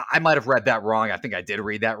Indiana. I might have read that wrong. I think I did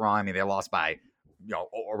read that wrong. I mean, they lost by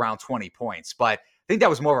around 20 points. But I think that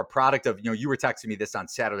was more of a product of, you were texting me this on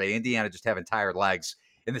Saturday. Indiana just having tired legs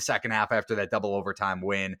in the second half after that double overtime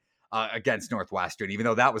win against Northwestern, even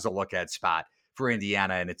though that was a look-ahead spot for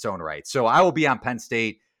Indiana in its own right. So I will be on Penn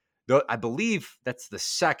State. I believe that's the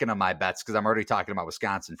second of my bets because I'm already talking about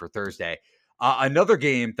Wisconsin for Thursday. Another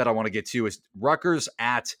game that I want to get to is Rutgers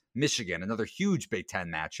at Michigan, another huge Big Ten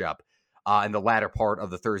matchup in the latter part of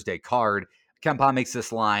the Thursday card. KenPom makes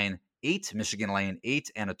this line 8, Michigan laying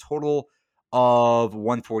 8, and a total of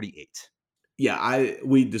 148. Yeah,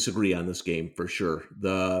 we disagree on this game for sure.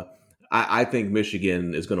 I think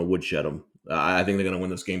Michigan is going to woodshed them. I think they're going to win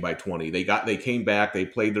this game by 20. They came back. They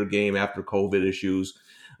played their game after COVID issues.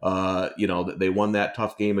 They won that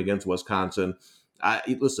tough game against Wisconsin.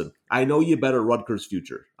 Listen, I know you bet Rutgers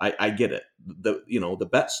future. I get it. The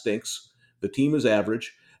bet stinks. The team is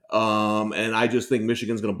average. And I just think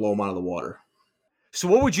Michigan's going to blow them out of the water. So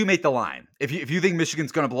what would you make the line? If you think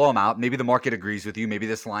Michigan's going to blow them out, maybe the market agrees with you. Maybe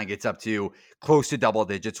this line gets up to close to double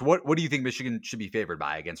digits. What do you think Michigan should be favored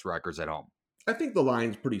by against Rutgers at home? I think the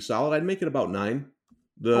line's pretty solid. I'd make it about 9.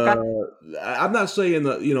 Okay. I'm not saying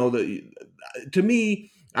that, to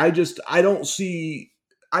me, I don't see.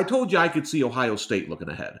 I told you I could see Ohio State looking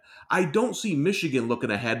ahead. I don't see Michigan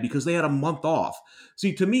looking ahead because they had a month off.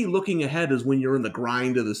 See, to me, looking ahead is when you're in the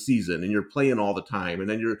grind of the season and you're playing all the time, and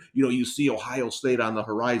then you see Ohio State on the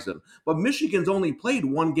horizon. But Michigan's only played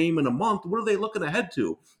one game in a month. What are they looking ahead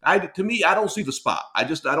to? To me, I don't see the spot. I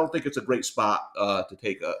don't think it's a great spot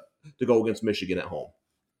to go against Michigan at home.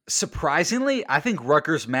 Surprisingly, I think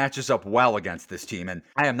Rutgers matches up well against this team, and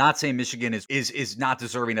I am not saying Michigan is not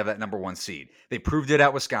deserving of that number one seed. They proved it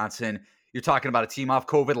at Wisconsin. You're talking about a team off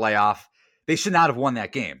COVID layoff. They should not have won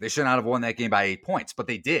that game. They should not have won that game by 8 points, but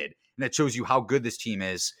they did, and that shows you how good this team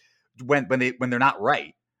is when they're not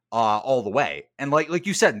right all the way. And like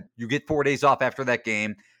you said, you get 4 days off after that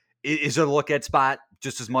game. Is it a look at spot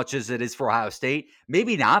just as much as it is for Ohio State?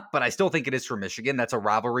 Maybe not, but I still think it is for Michigan. That's a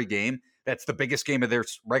rivalry game. That's the biggest game of their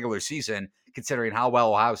regular season, considering how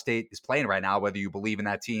well Ohio State is playing right now, whether you believe in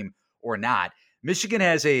that team or not. Michigan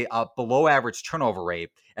has a below average turnover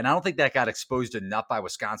rate, and I don't think that got exposed enough by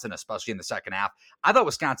Wisconsin, especially in the second half. I thought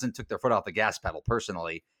Wisconsin took their foot off the gas pedal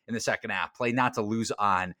personally in the second half, played not to lose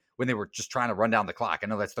on when they were just trying to run down the clock. I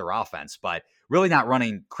know that's their offense, but really not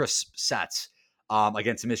running crisp sets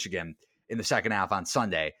against Michigan in the second half on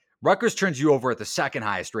Sunday. Rutgers turns you over at the second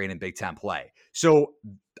highest rate in Big Ten play. So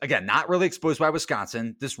again, not really exposed by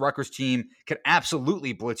Wisconsin. This Rutgers team can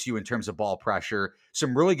absolutely blitz you in terms of ball pressure.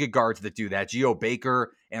 Some really good guards that do that. Geo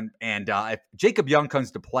Baker and if Jacob Young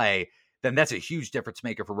comes to play, then that's a huge difference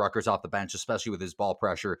maker for Rutgers off the bench, especially with his ball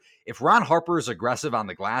pressure. If Ron Harper is aggressive on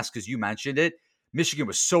the glass, because you mentioned it, Michigan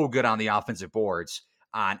was so good on the offensive boards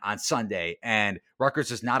on Sunday, and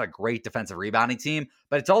Rutgers is not a great defensive rebounding team,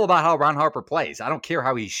 but it's all about how Ron Harper plays. I don't care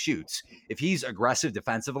how he shoots. If he's aggressive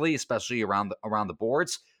defensively, especially around the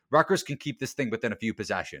boards, Rutgers can keep this thing within a few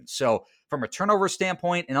possessions. So from a turnover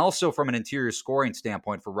standpoint and also from an interior scoring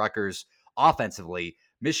standpoint for Rutgers offensively,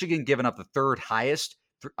 Michigan giving up the third highest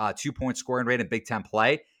 2-point scoring rate in Big Ten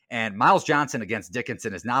play. And Miles Johnson against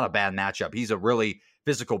Dickinson is not a bad matchup. He's a really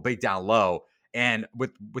physical big down low. And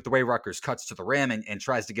with the way Rutgers cuts to the rim and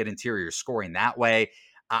tries to get interior scoring that way,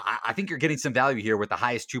 I think you're getting some value here with the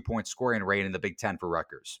highest 2-point scoring rate in the Big Ten for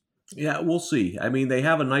Rutgers. Yeah, we'll see. I mean, they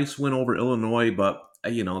have a nice win over Illinois, but,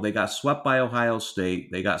 they got swept by Ohio State.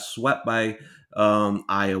 They got swept by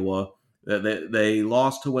Iowa. They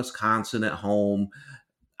lost to Wisconsin at home.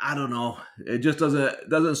 I don't know. It just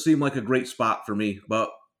doesn't seem like a great spot for me, but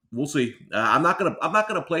we'll see. I'm not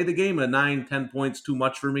gonna play the game at 9-10 points too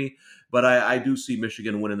much for me, but I do see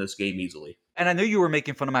Michigan winning this game easily. And I know you were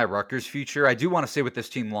making fun of my Rutgers future. I do want to say with this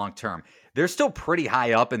team long term, they're still pretty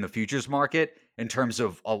high up in the futures market in terms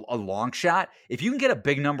of a long shot. If you can get a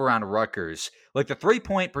big number on Rutgers, like the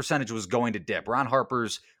 3-point percentage was going to dip. Ron Harper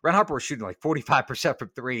was shooting like 45% from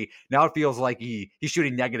three. Now it feels like he's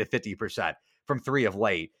shooting negative 50% from three of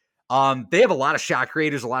late. They have a lot of shot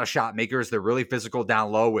creators, a lot of shot makers. They're really physical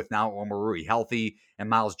down low with now Omar Rui healthy and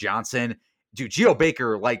Miles Johnson. Dude, Geo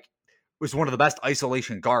Baker, was one of the best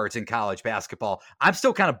isolation guards in college basketball. I'm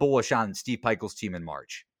still kind of bullish on Steve Pikiell's team in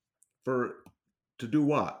March. To do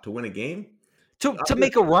what? To win a game? To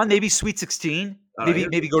make a run, maybe Sweet 16,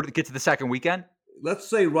 maybe get to the second weekend. Let's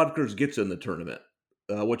say Rutgers gets in the tournament,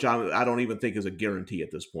 which I don't even think is a guarantee at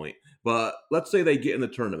this point. But let's say they get in the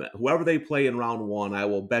tournament. Whoever they play in round one, I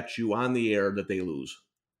will bet you on the air that they lose.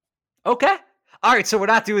 Okay. All right, so we're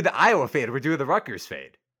not doing the Iowa fade. We're doing the Rutgers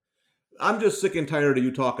fade. I'm just sick and tired of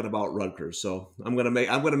you talking about Rutgers, so I'm gonna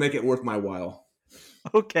make it worth my while.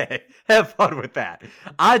 Okay, have fun with that.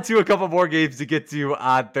 On to a couple more games to get to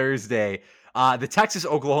on Thursday. The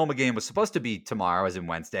Texas-Oklahoma game was supposed to be tomorrow, as in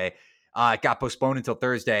Wednesday. It got postponed until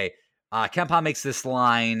Thursday. KenPom makes this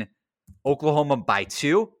line Oklahoma by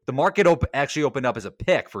 2. The market actually opened up as a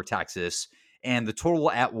pick for Texas, and the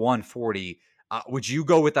total at 140. Would you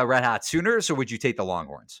go with the Red Hot Sooners, or would you take the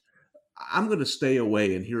Longhorns? I'm going to stay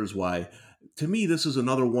away, and here's why. To me, this is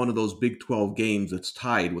another one of those Big 12 games that's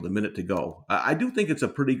tied with a minute to go. I do think it's a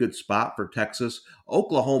pretty good spot for Texas.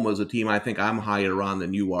 Oklahoma is a team I think I'm higher on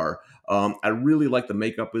than you are. I really like the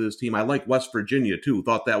makeup of this team. I like West Virginia, too.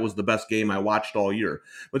 Thought that was the best game I watched all year.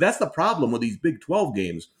 But that's the problem with these Big 12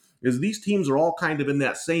 games, is these teams are all kind of in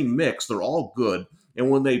that same mix. They're all good. And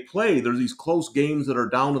when they play, there's these close games that are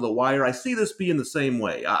down to the wire. I see this being the same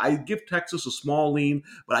way. I give Texas a small lean,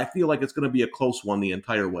 but I feel like it's going to be a close one the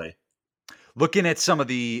entire way. Looking at some of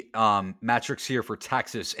the metrics here for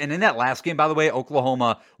Texas, and in that last game, by the way,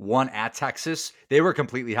 Oklahoma won at Texas. They were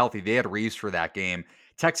completely healthy. They had Reeves for that game.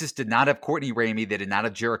 Texas did not have Courtney Ramey. They did not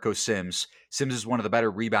have Jericho Sims. Sims is one of the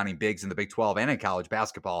better rebounding bigs in the Big 12 and in college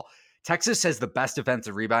basketball. Texas has the best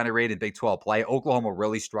defensive rebounding rate in Big 12 play. Oklahoma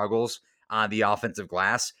really struggles on the offensive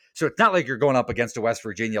glass. So it's not like you're going up against a West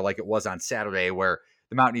Virginia like it was on Saturday, where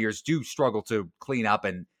the Mountaineers do struggle to clean up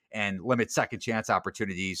and limit second chance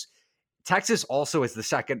opportunities. Texas also is the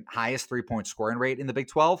second highest 3-point scoring rate in the Big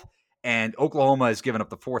 12, and Oklahoma has given up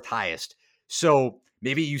the fourth highest. So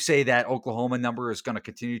maybe you say that Oklahoma number is going to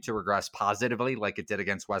continue to regress positively like it did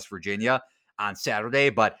against West Virginia on Saturday,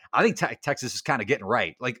 but I think Texas is kind of getting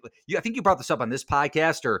right. I think you brought this up on this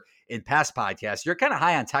podcast or in past podcasts. You're kind of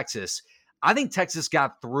high on Texas. I think Texas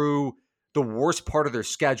got through the worst part of their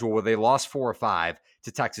schedule where they lost 4 or 5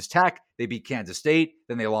 to Texas Tech. They beat Kansas State.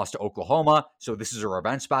 Then they lost to Oklahoma. So this is a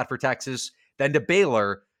revenge spot for Texas. Then to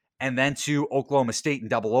Baylor, and then to Oklahoma State in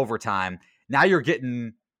double overtime. Now you're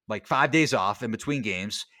getting like 5 days off in between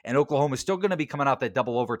games, and Oklahoma is still going to be coming out that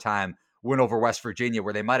double overtime win over West Virginia,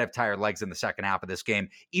 where they might have tired legs in the second half of this game,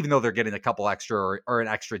 even though they're getting a couple extra or an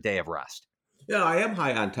extra day of rest. Yeah, I am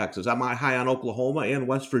high on Texas. I'm high on Oklahoma and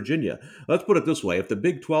West Virginia. Let's put it this way. If the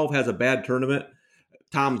Big 12 has a bad tournament,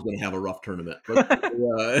 Tom's going to have a rough tournament.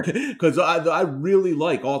 Because I really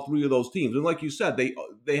like all three of those teams. And like you said,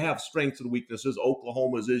 they have strengths and weaknesses.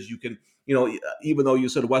 Oklahoma's is you can, even though you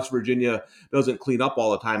said West Virginia doesn't clean up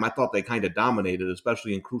all the time, I thought they kind of dominated,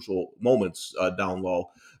 especially in crucial moments down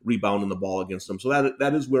low, rebounding the ball against them. So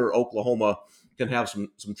that is where Oklahoma can have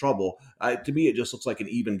some trouble. To me, it just looks like an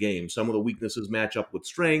even game. Some of the weaknesses match up with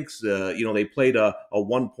strengths. They played a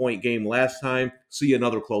 1-point game last time. See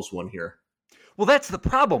another close one here. Well, that's the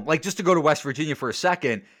problem. Just to go to West Virginia for a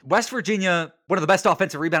second, West Virginia, one of the best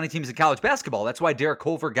offensive rebounding teams in college basketball. That's why Derek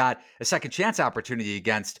Culver got a second chance opportunity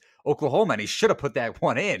against Oklahoma, and he should have put that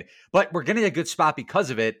one in. But we're getting a good spot because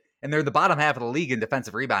of it, and they're in the bottom half of the league in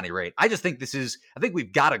defensive rebounding rate. I think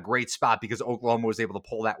we've got a great spot because Oklahoma was able to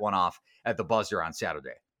pull that one off at the buzzer on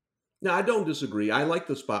Saturday. No, I don't disagree. I like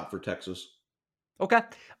the spot for Texas. Okay.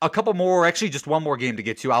 A couple more, actually just one more game to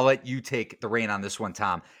get to. I'll let you take the reign on this one,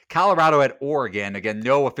 Tom. Colorado at Oregon. Again,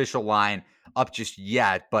 no official line up just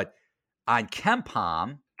yet, but on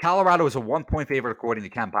KenPom, Colorado is a 1-point favorite according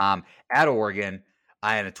to KenPom at Oregon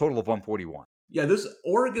and a total of 141. Yeah, this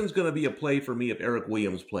Oregon's going to be a play for me if Eric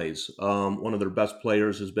Williams plays. One of their best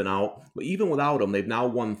players has been out, but even without him, they've now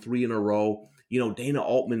won 3 in a row. Dana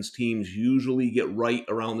Altman's teams usually get right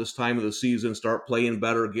around this time of the season, start playing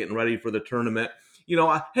better, getting ready for the tournament.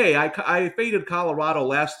 I faded Colorado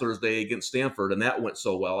last Thursday against Stanford, and that went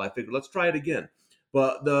so well. I figured let's try it again.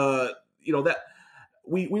 But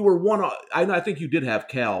we were one. I think you did have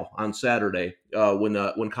Cal on Saturday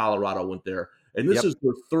when Colorado went there, and this is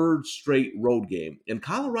their 3rd straight road game. And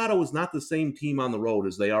Colorado is not the same team on the road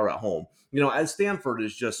as they are at home. As Stanford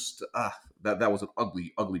is just that was an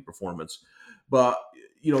ugly performance. But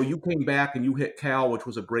you came back and you hit Cal, which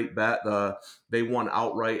was a great bet. They won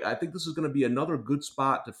outright. I think this is going to be another good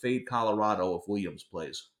spot to fade Colorado if Williams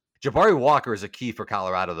plays. Jabari Walker is a key for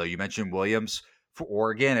Colorado, though. You mentioned Williams for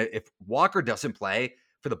Oregon. If Walker doesn't play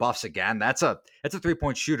for the Buffs again, that's a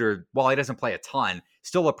 3-point shooter. While he doesn't play a ton,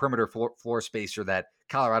 still a perimeter floor spacer that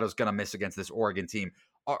Colorado's going to miss against this Oregon team.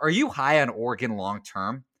 Are you high on Oregon long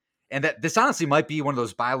term? And that this honestly might be one of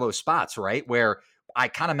those buy low spots, right? Where I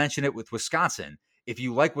kind of mentioned it with Wisconsin. If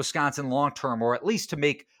you like Wisconsin long-term, or at least to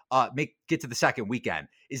get to the second weekend,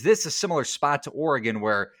 is this a similar spot to Oregon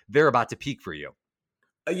where they're about to peak for you?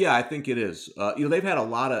 Yeah, I think it is. They've had a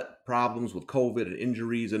lot of problems with COVID and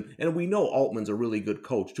injuries, and we know Altman's a really good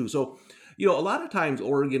coach too. So, a lot of times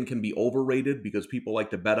Oregon can be overrated because people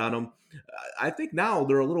like to bet on them. I think now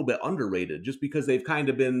they're a little bit underrated just because they've kind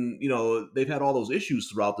of been, they've had all those issues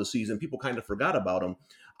throughout the season. People kind of forgot about them.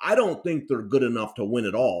 I don't think they're good enough to win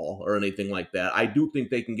it all or anything like that. I do think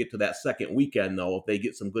they can get to that second weekend, though, if they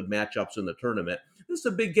get some good matchups in the tournament. This is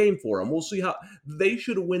a big game for them. We'll see how they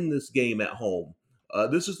should win this game at home.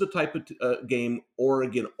 This is the type of game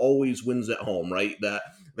Oregon always wins at home, right?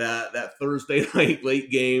 That Thursday night late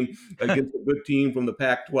game against a good team from the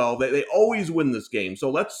Pac-12. They always win this game. So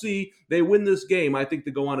let's see. They win this game. I think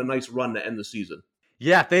they go on a nice run to end the season.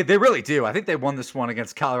 Yeah, they really do. I think they won this one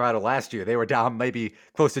against Colorado last year. They were down maybe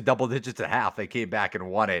close to double digits at half. They came back and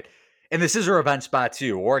won it. And this is a revenge spot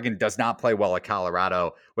too. Oregon does not play well at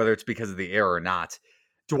Colorado, whether it's because of the air or not.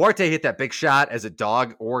 Duarte hit that big shot as a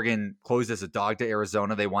dog. Oregon closed as a dog to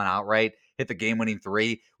Arizona. They won outright, hit the game-winning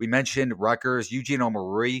 3. We mentioned Rutgers, Eugene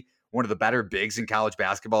Omoruyi, one of the better bigs in college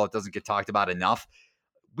basketball. It doesn't get talked about enough.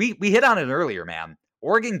 We hit on it earlier, man.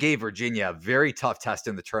 Oregon gave Virginia a very tough test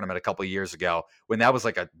in the tournament a couple of years ago when that was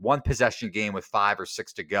like a 1-possession game with 5 or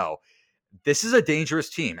 6 to go. This is a dangerous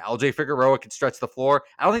team. LJ Figueroa can stretch the floor.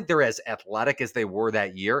 I don't think they're as athletic as they were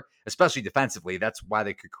that year, especially defensively. That's why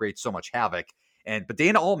they could create so much havoc. But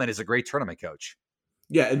Dana Altman is a great tournament coach.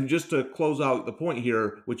 Yeah, and just to close out the point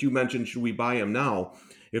here, which you mentioned, should we buy him now?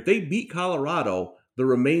 If they beat Colorado, the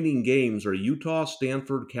remaining games are Utah,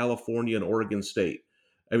 Stanford, California, and Oregon State.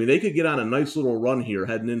 I mean, they could get on a nice little run here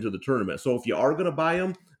heading into the tournament. So if you are going to buy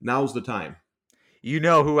him, now's the time. You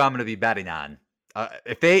know who I'm going to be betting on.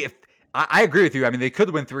 If I agree with you. I mean, they could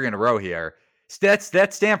win 3 in a row here.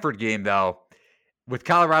 That Stanford game, though, with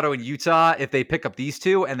Colorado and Utah, if they pick up these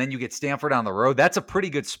two and then you get Stanford on the road, that's a pretty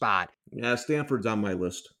good spot. Yeah, Stanford's on my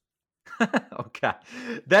list. Okay.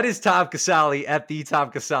 That is Tom Casale at the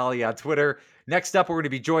Tom Casale on Twitter. Next up, we're going to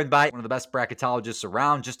be joined by one of the best bracketologists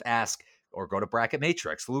around. Just ask or go to Bracket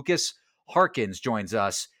Matrix. Lucas Harkins joins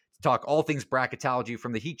us to talk all things bracketology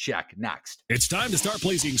from the Heat Check next. It's time to start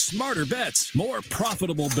placing smarter bets, more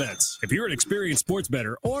profitable bets. If you're an experienced sports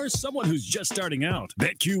bettor or someone who's just starting out,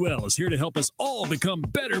 BetQL is here to help us all become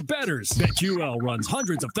better bettors. BetQL runs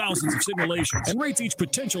hundreds of thousands of simulations and rates each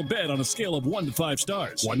potential bet on a scale of 1 to 5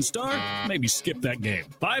 stars. 1 star? Maybe skip that game.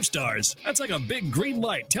 5 stars? That's like a big green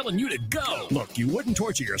light telling you to go. Look, you wouldn't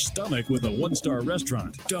torture your stomach with a 1-star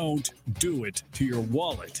restaurant. Don't do it to your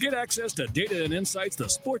wallet. Get access to data and insights the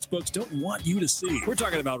sportsbooks don't want you to see. We're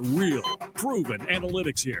talking about real, proven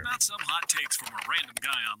analytics here, not some hot takes from a random guy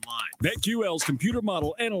online. BetQL's computer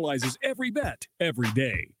model analyzes every bet, every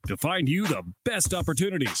day, to find you the best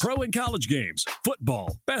opportunities. Pro and college games,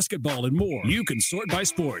 football, basketball, and more. You can sort by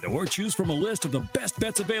sport or choose from a list of the best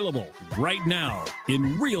bets available right now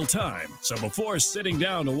in real time. So before sitting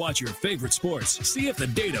down to watch your favorite sports, see if the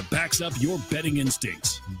data backs up your betting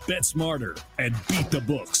instincts. Bet smarter and beat the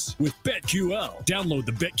books with BetQL. Download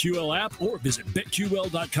the BetQL app or visit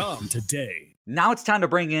BetQL.com today. Now it's time to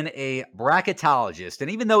bring in a bracketologist. And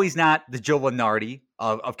even though he's not the Joe Lunardi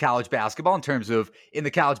of college basketball in terms of in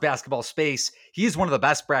the college basketball space, he is one of the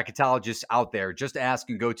best bracketologists out there. Just ask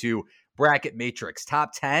and go to Bracket Matrix.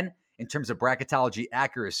 Top 10 in terms of bracketology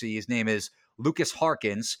accuracy. His name is Lucas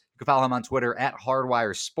Harkins. You can follow him on Twitter at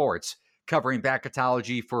Hardwire Sports, covering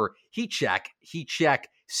bracketology for Heat Check,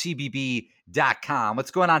 heatcheckcbb.com.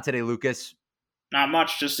 What's going on today, Lucas? Not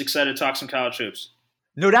much. Just excited to talk some college hoops.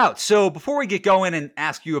 No doubt. So before we get going and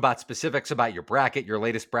ask you about specifics about your bracket, your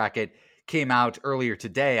latest bracket came out earlier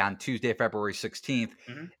today on Tuesday, February 16th.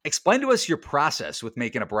 Explain to us your process with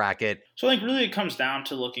making a bracket. So I think really it comes down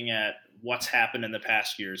to looking at what's happened in the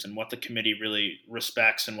past years and what the committee really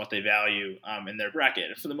respects and what they value in their bracket.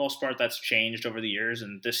 And for the most part, that's changed over the years.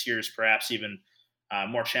 And this year is perhaps even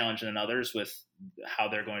more challenging than others with how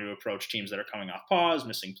they're going to approach teams that are coming off pause,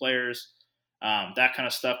 missing players. That kind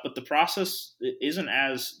of stuff. But the process isn't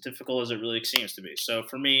as difficult as it really seems to be. So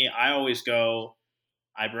for me, I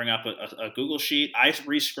bring up a Google sheet. I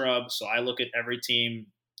rescrub. So I look at every team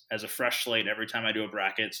as a fresh slate every time I do a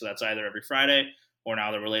bracket. So that's either every Friday or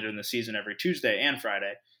now that we're later in the season, every Tuesday and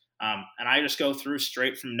Friday. And I just go through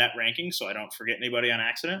straight from net rankings so I don't forget anybody on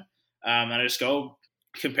accident. And I just go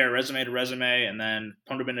compare resume to resume and then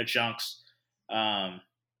put them into chunks.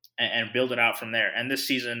 And build it out from there. And this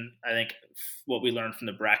season, I think what we learned from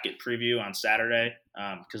the bracket preview on Saturday,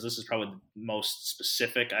 because this is probably the most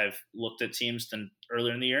specific I've looked at teams than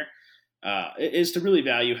earlier in the year, is to really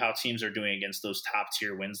value how teams are doing against those top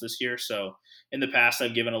tier wins this year. So in the past,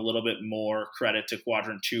 I've given a little bit more credit to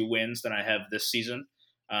quadrant 2 wins than I have this season.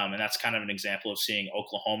 And that's kind of an example of seeing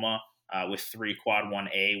Oklahoma with 3 quad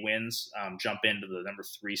 1A wins jump into the number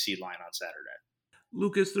 3 seed line on Saturday.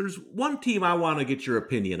 Lucas, there's one team I want to get your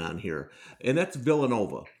opinion on here, and that's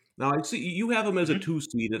Villanova. Now, I see you have them as a 2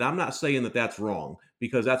 seed, and I'm not saying that that's wrong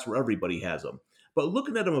because that's where everybody has them. But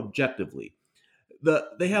looking at them objectively,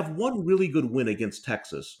 they have one really good win against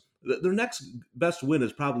Texas. Their next best win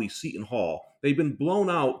is probably Seton Hall. They've been blown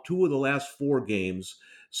out 2 of the last 4 games.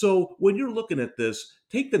 So when you're looking at this,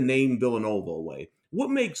 take the name Villanova away. What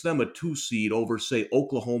makes them a 2 seed over, say,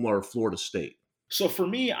 Oklahoma or Florida State? So for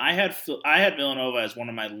me, I had Villanova as one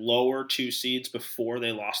of my lower 2 seeds before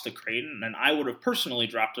they lost to Creighton, and I would have personally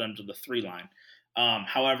dropped them to the 3 line.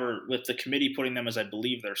 However, with the committee putting them as I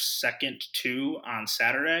believe their second 2 on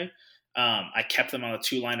Saturday, I kept them on the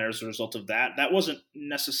 2 line as a result of that. That wasn't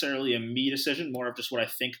necessarily a me decision, more of just what I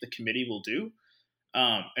think the committee will do.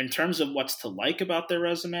 In terms of what's to like about their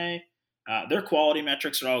resume, their quality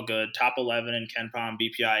metrics are all good. Top 11 in KenPom,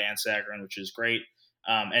 BPI, and Sagarin, which is great.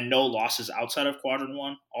 And no losses outside of quadrant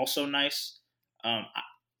 1, also nice.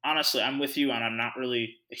 Honestly, I'm with you, and I'm not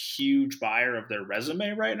really a huge buyer of their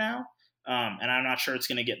resume right now. And I'm not sure it's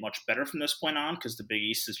going to get much better from this point on because the Big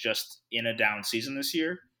East is just in a down season this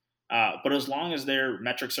year. But as long as their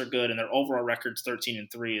metrics are good and their overall record's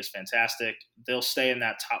 13-3 is fantastic, they'll stay in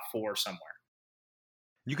that top 4 somewhere.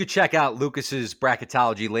 You could check out Lucas's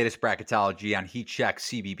bracketology, latest bracketology on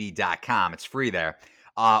heatcheckcbb.com. It's free there.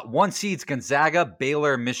 1 seeds Gonzaga,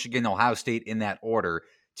 Baylor, Michigan, Ohio State in that order.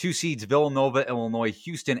 2 seeds Villanova, Illinois,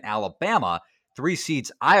 Houston, Alabama. 3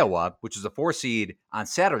 seeds Iowa, which is a 4 seed on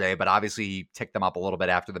Saturday, but obviously he ticked them up a little bit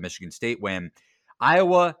after the Michigan State win.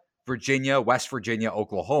 Iowa, Virginia, West Virginia,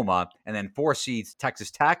 Oklahoma, and then 4 seeds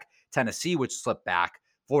Texas Tech, Tennessee, which slipped back,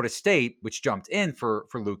 Florida State, which jumped in for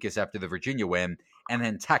Lucas after the Virginia win, and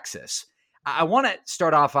then Texas. I want to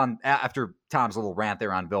start off on, after Tom's little rant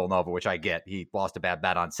there on Villanova, which I get. He lost a bad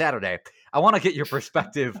bet on Saturday. I want to get your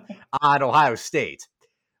perspective on Ohio State.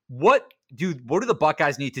 What do the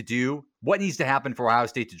Buckeyes need to do? What needs to happen for Ohio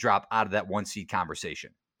State to drop out of that 1 seed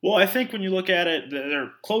conversation? Well, I think when you look at it,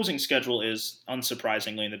 their closing schedule is,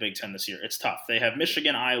 unsurprisingly, in the Big Ten this year. It's tough. They have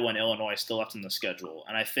Michigan, Iowa, and Illinois still left in the schedule.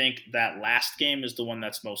 And I think that last game is the one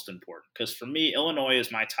that's most important. Because for me, Illinois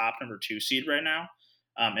is my top number 2 seed right now.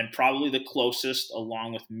 And probably the closest,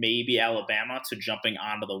 along with maybe Alabama, to jumping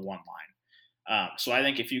onto the 1 line. So I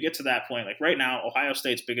think if you get to that point, like right now, Ohio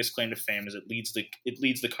State's biggest claim to fame is it leads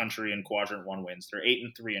the country in Quadrant 1 wins. They're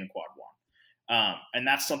 8-3 in Quad 1. And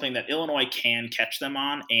that's something that Illinois can catch them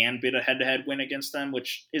on and bid a head-to-head win against them,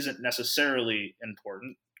 which isn't necessarily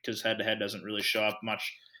important because head-to-head doesn't really show up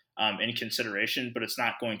much in consideration, but it's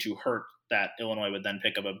not going to hurt that Illinois would then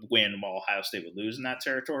pick up a win while Ohio State would lose in that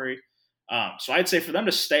territory. So I'd say for them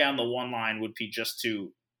to stay on the 1 line would be just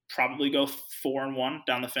to probably go 4-1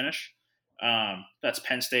 down the finish. That's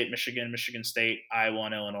Penn State, Michigan State, Iowa,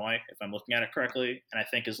 and Illinois, if I'm looking at it correctly. And I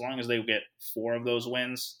think as long as they get 4 of those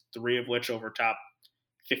wins, 3 of which over top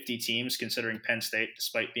 50 teams, considering Penn State,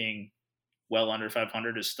 despite being well under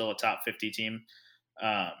 500, is still a top 50 team,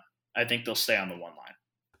 I think they'll stay on the 1 line.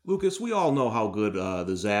 Lucas, we all know how good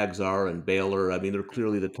the Zags are and Baylor. I mean, they're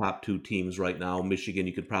clearly the top 2 teams right now. Michigan,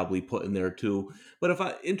 you could probably put in there too.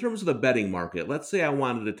 But in terms of the betting market, let's say I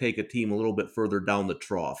wanted to take a team a little bit further down the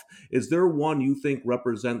trough. Is there one you think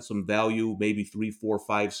represents some value, maybe 3, 4,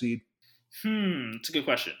 5 seed? It's a good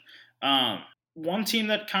question. One team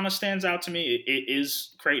that kind of stands out to me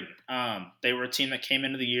is Creighton. They were a team that came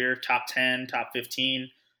into the year top 10, top 15.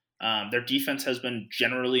 Their defense has been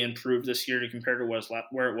generally improved this year to compare to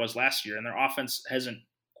where it was last year, and their offense hasn't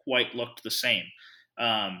quite looked the same.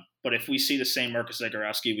 But if we see the same Marcus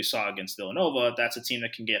Zagorowski we saw against Villanova, that's a team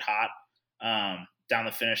that can get hot down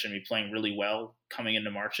the finish and be playing really well coming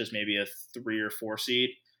into March as maybe a 3 or 4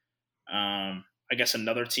 seed. I guess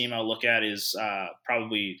another team I'll look at is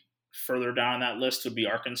probably further down that list would be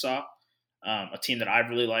Arkansas. A team that I've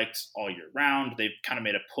really liked all year round. They've kind of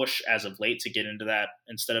made a push as of late to get into that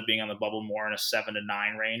instead of being on the bubble more in a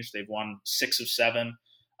 7-9 range. They've won 6 of 7,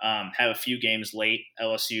 have a few games late,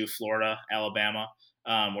 LSU, Florida, Alabama,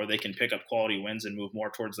 where they can pick up quality wins and move more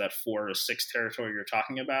towards that 4 to 6 territory you're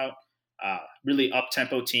talking about. Really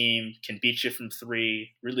up-tempo team, can beat you from 3,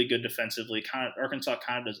 really good defensively. Arkansas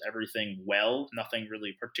kind of does everything well, nothing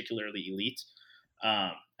really particularly elite.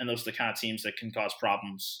 And those are the kind of teams that can cause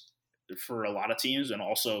problems for a lot of teams, and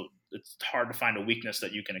also it's hard to find a weakness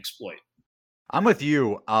that you can exploit. I'm with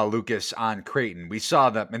you, Lucas, on Creighton. We saw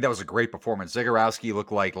that, and that was a great performance. Zagorowski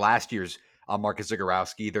looked like last year's Marcus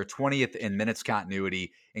Zagorowski. They're 20th in minutes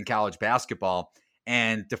continuity in college basketball,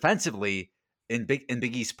 and defensively in Big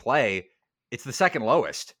East play, it's the second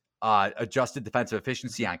lowest adjusted defensive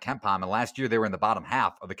efficiency on KenPom, and last year they were in the bottom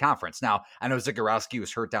half of the conference. Now, I know Zagorowski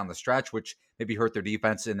was hurt down the stretch, which maybe hurt their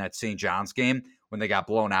defense in that St. John's game when they got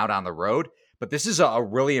blown out on the road, but this is a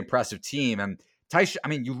really impressive team. And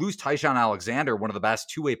you lose Tyshawn Alexander, one of the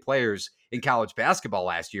best 2-way players in college basketball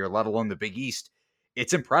last year, let alone the Big East.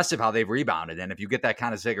 It's impressive how they've rebounded. And if you get that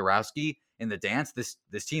kind of Zagorowski in the dance,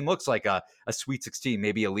 this team looks like a Sweet 16,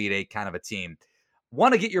 maybe Elite 8 kind of a team.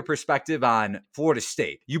 Want to get your perspective on Florida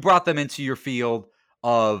State. You brought them into your field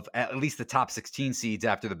of at least the top 16 seeds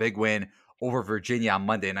after the big win over Virginia on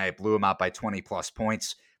Monday night, blew them out by 20-plus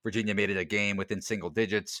points. Virginia made it a game within single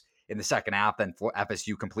digits in the second half, then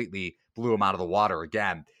FSU completely blew them out of the water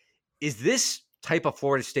again. Is this type of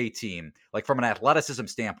Florida State team, like from an athleticism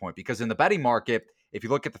standpoint, because in the betting market, if you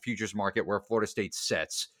look at the futures market where Florida State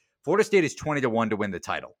sits, Florida State is 20-1 to win the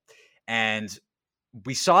title. And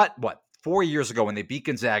we saw it, 4 years ago when they beat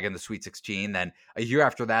Gonzaga in the Sweet 16. Then a year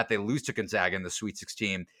after that, they lose to Gonzaga in the Sweet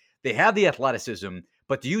 16. They have the athleticism,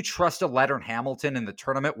 but do you trust a Leonard Hamilton in the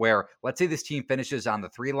tournament where, let's say this team finishes on the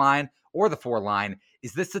 3 line or the 4 line?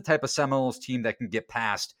 Is this the type of Seminoles team that can get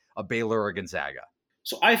past a Baylor or Gonzaga?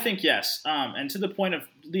 So I think yes. And to the point of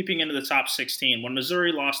leaping into the top 16, when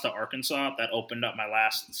Missouri lost to Arkansas, that opened up my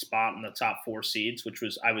last spot in the top 4 seeds, which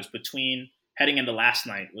was I was between, heading into last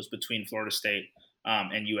night, was between Florida State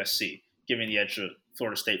and USC, giving the edge to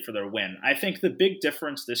Florida State for their win. I think the big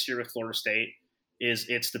difference this year with Florida State is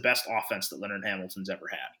it's the best offense that Leonard Hamilton's ever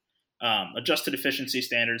had. Adjusted efficiency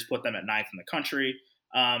standards put them at 9th in the country.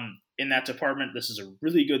 In that department, this is a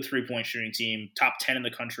really good three-point shooting team, top 10 in the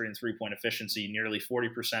country in three-point efficiency, nearly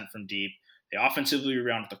 40% from deep. They offensively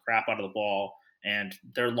rebound the crap out of the ball, and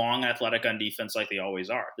they're long and athletic on defense like they always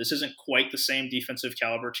are. This isn't quite the same defensive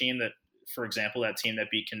caliber team that, for example, that team that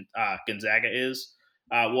beat Gonzaga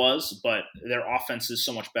was, but their offense is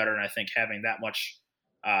so much better, and I think having that much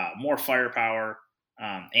more firepower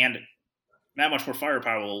and that much more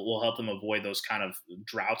firepower will help them avoid those kind of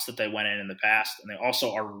droughts that they went in the past. And they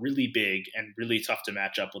also are really big and really tough to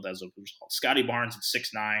match up with as a result. Scotty Barnes at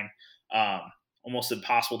 6'9", almost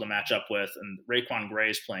impossible to match up with. And Raquan Gray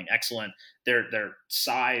is playing excellent. Their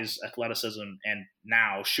size, athleticism, and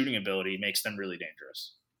now shooting ability makes them really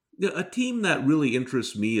dangerous. Yeah, a team that really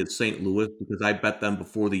interests me is St. Louis because I bet them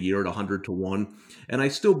before the year at 100-1, and I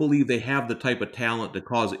still believe they have the type of talent to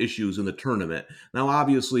cause issues in the tournament. Now,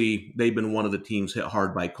 obviously, they've been one of the teams hit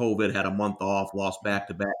hard by COVID, had a month off, lost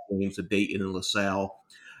back-to-back games to Dayton and LaSalle.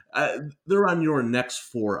 They're on your next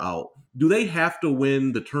 4 out. Do they have to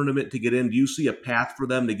win the tournament to get in? Do you see a path for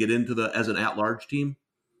them to get into as an at-large team?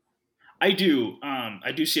 I do.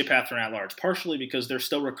 I do see a path for an at-large, partially because they're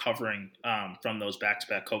still recovering from those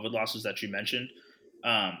back-to-back COVID losses that you mentioned.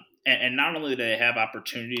 And not only do they have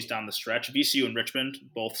opportunities down the stretch, VCU and Richmond,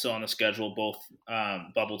 both still on the schedule, both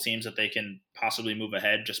bubble teams that they can possibly move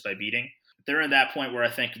ahead just by beating. They're at that point where I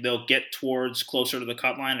think they'll get towards closer to the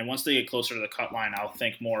cut line. And once they get closer to the cut line, I'll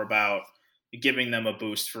think more about giving them a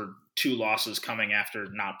boost for 2 losses coming after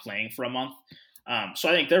not playing for a month. So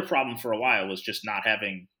I think their problem for a while was just not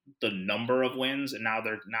having the number of wins, and now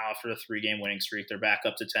after a 3-game winning streak, they're back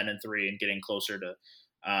up to 10-3 and getting closer to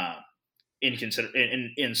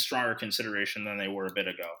in stronger consideration than they were a bit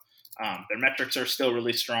ago. Their metrics are still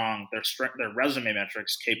really strong. Their resume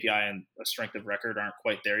metrics, KPI and a strength of record, aren't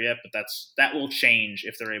quite there yet, but that will change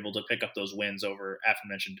if they're able to pick up those wins over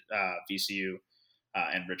aforementioned VCU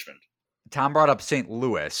and Richmond. Tom brought up St.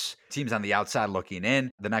 Louis. Teams on the outside looking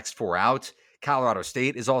in. The next 4 out. Colorado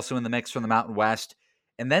State is also in the mix from the Mountain West.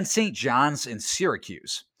 And then St. John's and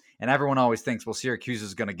Syracuse. And everyone always thinks, well, Syracuse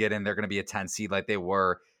is going to get in. They're going to be a 10 seed like they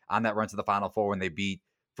were on that run to the Final Four when they beat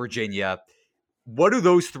Virginia. What do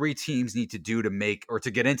those 3 teams need to do to make or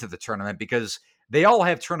to get into the tournament? Because they all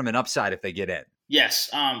have tournament upside if they get in.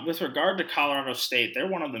 Yes. With regard to Colorado State, they're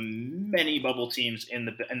one of the many bubble teams in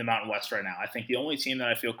the Mountain West right now. I think the only team that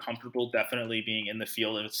I feel comfortable definitely being in the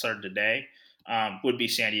field if it started today would be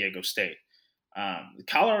San Diego State.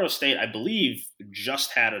 Colorado State, I believe,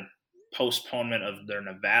 just had a postponement of their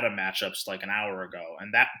Nevada matchups like an hour ago,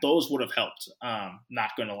 and those would have helped.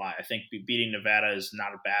 Not going to lie, I think beating Nevada is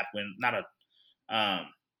not a bad win, not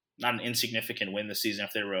an insignificant win this season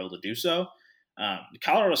if they were able to do so.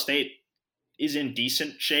 Colorado State is in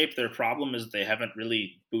decent shape. Their problem is they haven't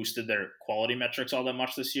really boosted their quality metrics all that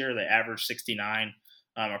much this year. They averaged 69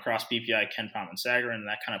 across BPI, KenPom, and Sagarin, and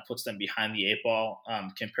that kind of puts them behind the 8 ball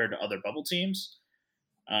compared to other bubble teams.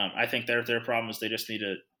 I think their problem is they just need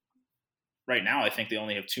to. Right now, I think they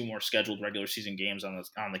only have 2 more scheduled regular season games on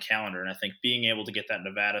the calendar, and I think being able to get that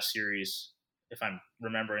Nevada series, if I'm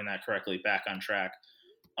remembering that correctly, back on track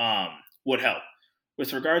would help.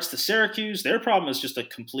 With regards to Syracuse, their problem is just a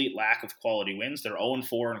complete lack of quality wins. They're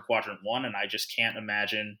 0-4 in Quadrant 1, and I just can't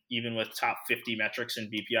imagine, even with top 50 metrics in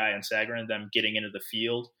BPI and Sagarin, them getting into the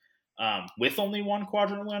field with only 1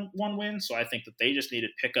 Quadrant 1 win. So I think that they just need to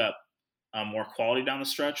pick up more quality down the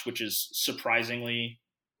stretch, which is surprisingly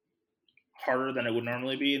harder than it would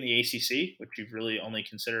normally be in the ACC, which you've really only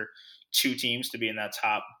considered 2 teams to be in that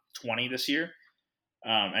top 20 this year.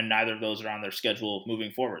 And neither of those are on their schedule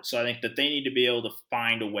moving forward. So I think that they need to be able to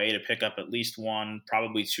find a way to pick up at least 1,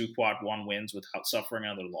 probably 2 Quad 1 wins without suffering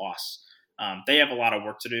another loss. They have a lot of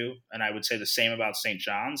work to do, and I would say the same about St.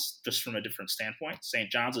 John's, just from a different standpoint. St.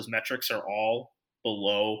 John's' metrics are all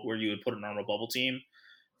below where you would put a normal bubble team,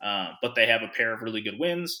 but they have a pair of really good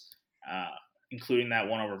wins, including that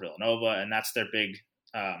one over Villanova, and that's their big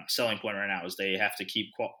selling point right now is they have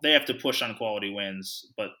to push on quality wins,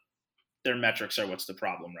 but their metrics are what's the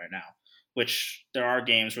problem right now, which there are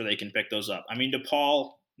games where they can pick those up. I mean,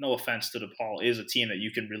 DePaul, no offense to DePaul, is a team that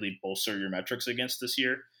you can really bolster your metrics against this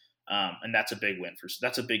year. And that's a big win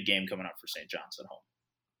that's a big game coming up for St. John's at home.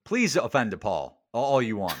 Please offend DePaul all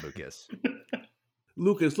you want, Lucas.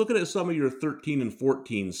 Lucas, looking at some of your 13 and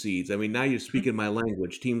 14 seeds, I mean, now you're speaking my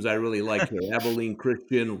language. Teams I really like here: Abilene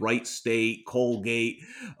Christian, Wright State, Colgate.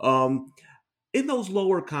 in those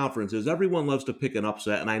lower conferences, everyone loves to pick an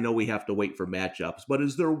upset, and I know we have to wait for matchups, but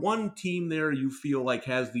is there one team there you feel like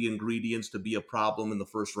has the ingredients to be a problem in the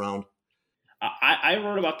first round? I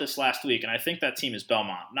wrote about this last week, and I think that team is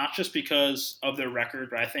Belmont, not just because of their record,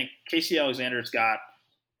 but I think Casey Alexander's got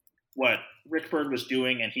what Rich Bird was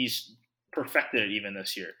doing, and he's perfected it even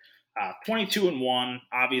this year. 22-1,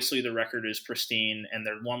 obviously the record is pristine, and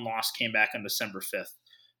their one loss came back on December 5th.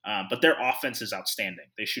 But their offense is outstanding.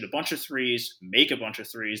 They shoot a bunch of threes, make a bunch of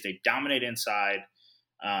threes. They dominate inside.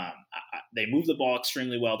 They move the ball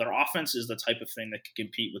extremely well. Their offense is the type of thing that can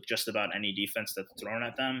compete with just about any defense that's thrown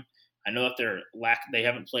at them. I know that they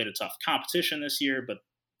haven't played a tough competition this year, but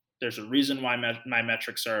there's a reason why my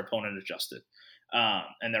metrics are opponent adjusted.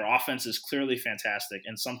 And their offense is clearly fantastic.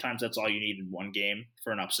 And sometimes that's all you need in one game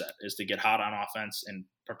for an upset is to get hot on offense and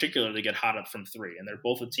particularly get hot up from three. And they're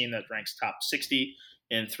both a team that ranks top 60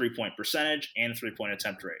 in 3-point percentage and 3-point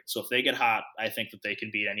attempt rate. So if they get hot, I think that they can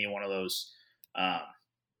beat any one of those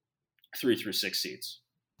 3 through 6 seeds.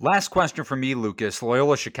 Last question from me, Lucas.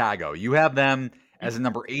 Loyola Chicago. You have them as a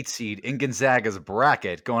number 8 seed in Gonzaga's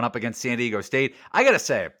bracket going up against San Diego State. I got to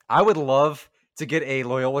say, I would love to get a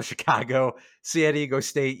Loyola Chicago, San Diego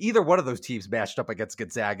State, either one of those teams matched up against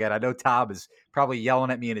Gonzaga. And I know Tom is probably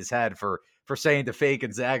yelling at me in his head for saying to fade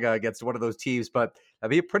Gonzaga against one of those teams, but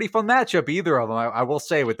that'd be a pretty fun matchup, either of them. I will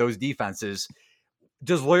say with those defenses,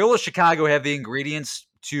 does Loyola Chicago have the ingredients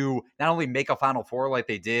to not only make a Final Four like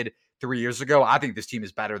they did 3 years ago? I think this team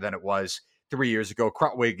is better than it was 3 years ago.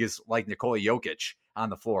 Krutwig is like Nikola Jokic on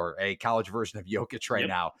the floor, a college version of Jokic right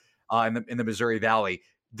now in the Missouri Valley.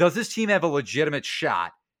 Does this team have a legitimate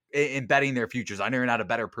shot in betting their futures? I know you're not a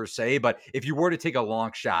bettor per se, but if you were to take a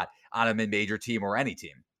long shot on a mid-major team or any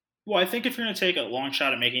team. Well, I think if you're going to take a long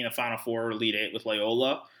shot at making the Final Four or Elite Eight with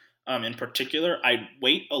Loyola in particular, I'd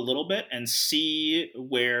wait a little bit and see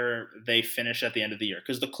where they finish at the end of the year.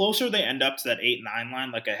 Because the closer they end up to that 8-9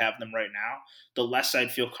 line, like I have them right now, the less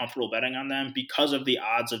I'd feel comfortable betting on them because of the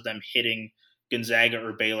odds of them hitting Gonzaga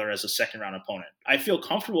or Baylor as a second-round opponent. I feel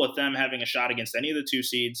comfortable with them having a shot against any of the 2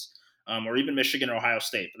 seeds or even Michigan or Ohio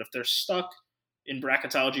State. But if they're stuck in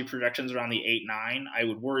bracketology projections around the 8-9, I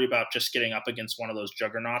would worry about just getting up against one of those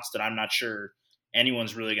juggernauts that I'm not sure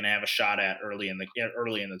anyone's really going to have a shot at early in the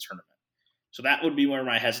tournament. So that would be where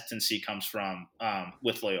my hesitancy comes from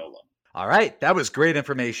with Loyola. All right, that was great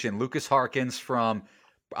information. Lucas Harkins from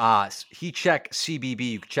HeatCheck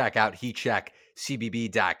CBB. You can check out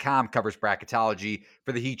HeatCheckCBB.com. Covers bracketology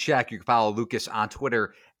for the Heat Check. You can follow Lucas on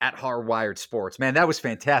Twitter at Hardwired Sports. Man, that was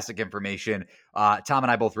fantastic information. Tom and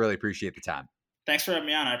I both really appreciate the time. Thanks for having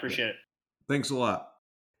me on. I appreciate it. Thanks a lot.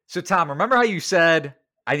 So, Tom, remember how you said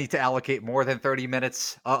I need to allocate more than 30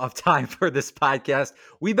 minutes of time for this podcast?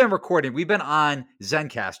 We've been recording. We've been on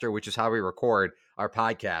Zencastr, which is how we record our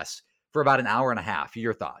podcasts, for about an hour and a half.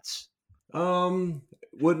 Your thoughts? When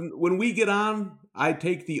we get on, I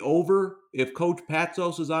take the over. If Coach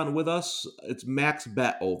Patsos is on with us, it's max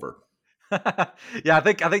bet over. Yeah, I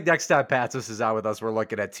think next time Patsos is out with us, we're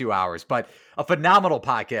looking at 2 hours. But a phenomenal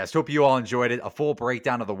podcast. Hope you all enjoyed it. A full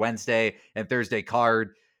breakdown of the Wednesday and Thursday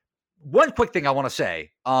card. One quick thing I want to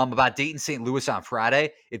say about Dayton St. Louis on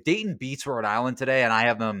Friday. If Dayton beats Rhode Island today, and I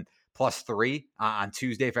have them +3 on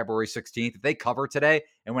Tuesday, February 16th, if they cover today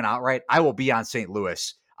and win outright, I will be on St.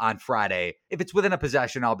 Louis on Friday. If it's within a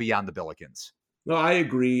possession, I'll be on the Billikens. No, I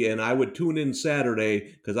agree, and I would tune in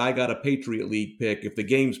Saturday because I got a Patriot League pick. If the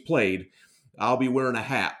game's played, I'll be wearing a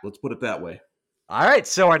hat. Let's put it that way. All right,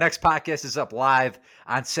 so our next podcast is up live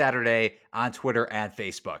on Saturday on Twitter and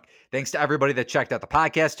Facebook. Thanks to everybody that checked out the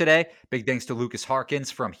podcast today. Big thanks to Lucas Harkins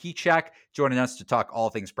from HeatCheck joining us to talk all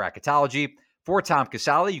things bracketology. For Tom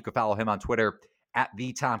Casale, you can follow him on Twitter at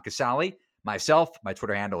 @TheTomCasale. Myself, my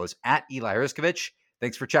Twitter handle is @Eli Herskovich.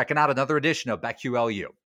 Thanks for checking out another edition of BetQLU.